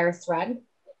wildfire thread.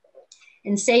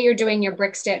 And say you're doing your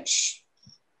brick stitch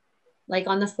like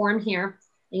on the form here,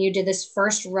 and you did this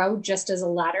first row just as a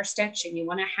ladder stitch, and you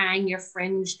want to hang your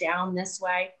fringe down this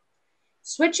way.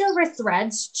 Switch over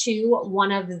threads to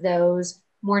one of those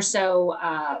more so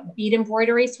bead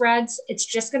embroidery threads. It's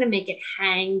just going to make it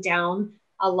hang down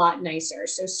a lot nicer.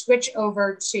 So switch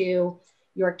over to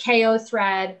your KO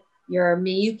thread, your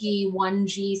Miyuki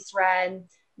 1G thread,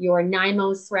 your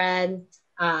Nymo thread,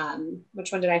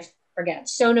 which one did I forget?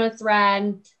 Sono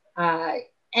thread.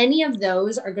 Any of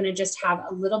those are going to just have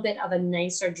a little bit of a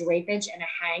nicer drapage and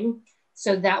a hang.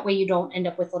 So that way you don't end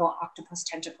up with little octopus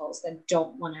tentacles that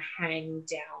don't want to hang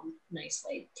down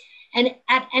nicely. And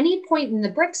at any point in the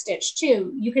brick stitch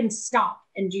too, you can stop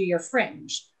and do your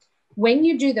fringe. When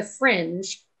you do the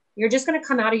fringe, you're just going to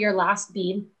come out of your last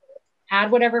bead,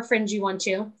 add whatever fringe you want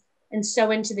to, and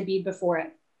sew into the bead before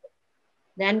it.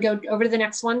 Then go over to the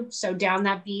next one, sew down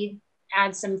that bead,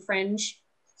 add some fringe,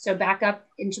 sew back up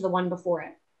into the one before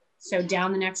it. Sew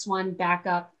down the next one, back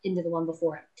up into the one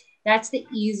before it. That's the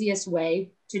easiest way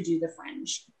to do the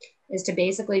fringe, is to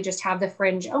basically just have the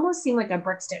fringe almost seem like a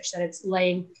brick stitch, that it's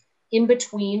laying in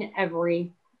between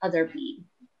every other bead.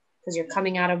 Because you're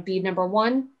coming out of bead number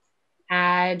 1,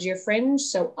 add your fringe,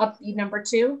 so up bead number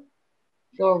 2,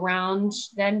 go around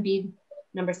then bead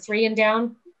number 3 and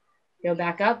down, go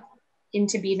back up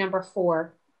into bead number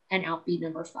 4 and out bead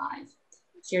number 5.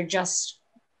 So you're just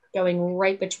going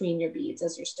right between your beads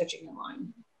as you're stitching the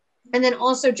line. And then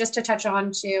also just to touch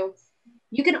on too,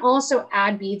 You can also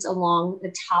add beads along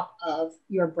the top of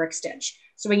your brick stitch.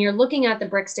 So when you're looking at the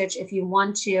brick stitch, if you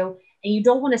want to, and you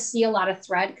don't want to see a lot of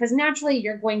thread, because naturally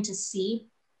you're going to see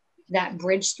that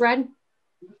bridge thread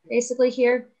basically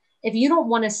here. If you don't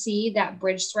want to see that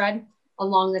bridge thread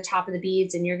along the top of the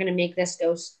beads and you're going to make this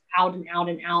go out and out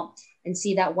and out and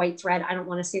see that white thread, I don't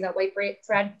want to see that white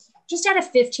thread, just add a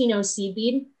 15-0 seed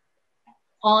bead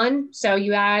on. So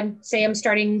you add, say I'm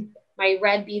starting my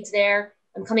red beads there.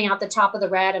 I'm coming out the top of the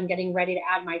red. I'm getting ready to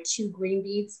add my 2 green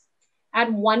beads.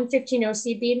 Add one 15-0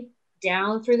 seed bead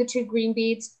down through the 2 green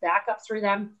beads, back up through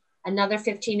them. Another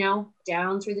 15-0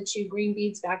 down through the 2 green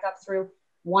beads, back up through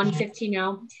one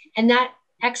 15-0. And that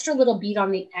extra little bead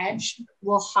on the edge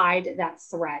will hide that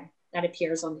thread that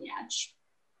appears on the edge.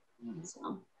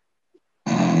 So,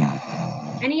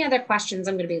 any other questions?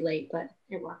 I'm going to be late, but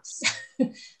it works.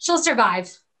 She'll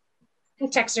survive. I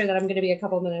text her that I'm going to be a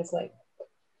couple minutes late.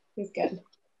 It's good.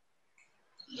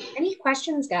 Any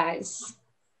questions, guys?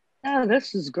 Oh,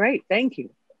 this is great. Thank you.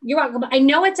 You're welcome. I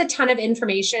know it's a ton of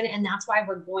information, and that's why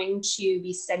we're going to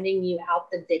be sending you out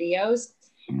the videos.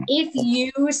 If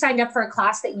you signed up for a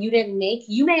class that you didn't make,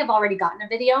 you may have already gotten a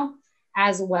video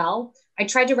as well. I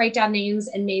tried to write down names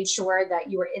and made sure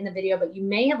that you were in the video, but you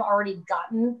may have already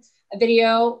gotten a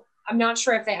video. I'm not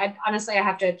sure if they, honestly, I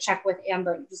have to check with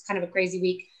Amber. It was kind of a crazy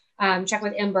week. Check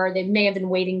with Amber. They may have been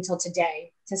waiting till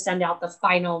today to send out the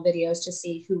final videos to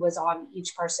see who was on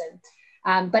each person.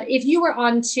 But if you were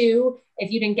on 2,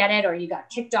 if you didn't get it or you got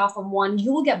kicked off on 1,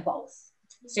 you will get both.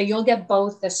 So you'll get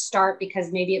both the start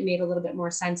because maybe it made a little bit more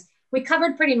sense. We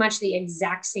covered pretty much the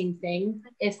exact same thing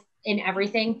in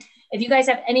everything. If you guys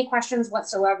have any questions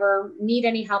whatsoever, need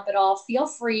any help at all, feel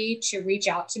free to reach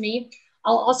out to me.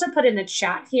 I'll also put in the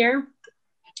chat here.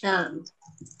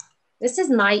 This is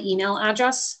my email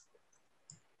address.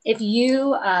 If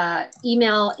you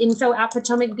email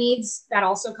info@PotomacBeads, that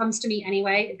also comes to me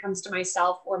anyway. It comes to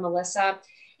myself or Melissa.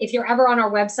 If you're ever on our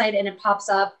website and it pops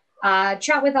up,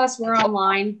 chat with us. We're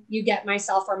online. You get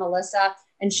myself or Melissa,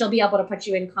 and she'll be able to put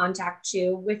you in contact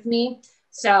too with me.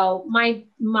 So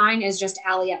mine is just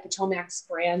Allie at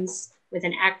PotomacBeads with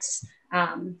an X.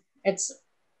 It's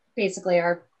basically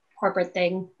our corporate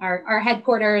thing, our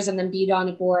headquarters, and then Bead on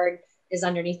a Board is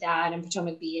underneath that, and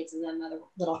PotomacBeads, and then another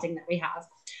little thing that we have.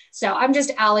 So I'm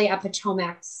just Allie at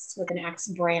Potomac's with an X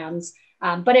brands.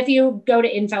 But if you go to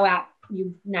info app,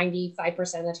 you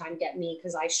 95% of the time get me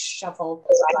because I shuffle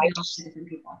to different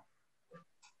people.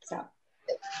 So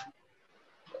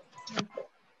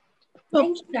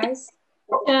thank you guys.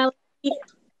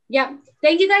 Yeah,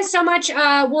 thank you guys so much.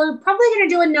 We're probably going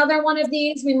to do another one of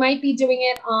these. We might be doing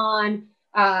it on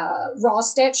raw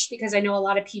stitch because I know a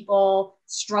lot of people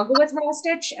struggle with raw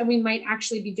stitch, and we might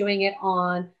actually be doing it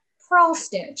on purl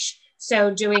stitch.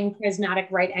 So doing prismatic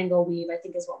right angle weave, I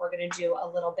think, is what we're going to do a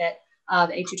little bit of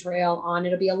a tutorial on.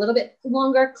 It'll be a little bit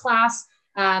longer class,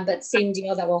 but same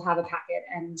deal that we'll have a packet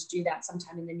and do that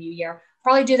sometime in the new year.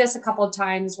 Probably do this a couple of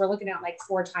times. We're looking at like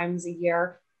 4 times a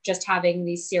year, just having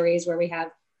these series where we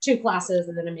have 2 classes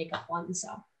and then a makeup one. So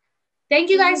thank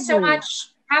you guys so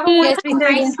much. Have a wonderful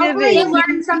night. Hopefully you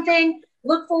learned something.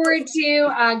 Look forward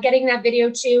to getting that video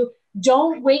too.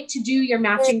 Don't wait to do your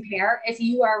matching pair. If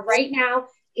you are right now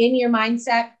in your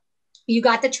mindset, you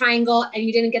got the triangle and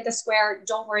you didn't get the square,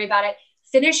 don't worry about it.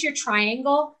 Finish your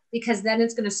triangle because then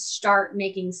it's going to start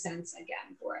making sense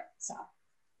again for it. So,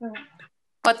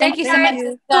 well, thank you so much.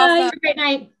 Awesome. Have a great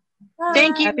night. Bye.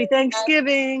 Thank you. Happy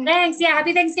Thanksgiving. Thanks. Yeah.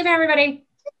 Happy Thanksgiving, everybody.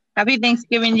 Happy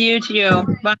Thanksgiving to you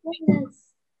too. Bye. Thanks.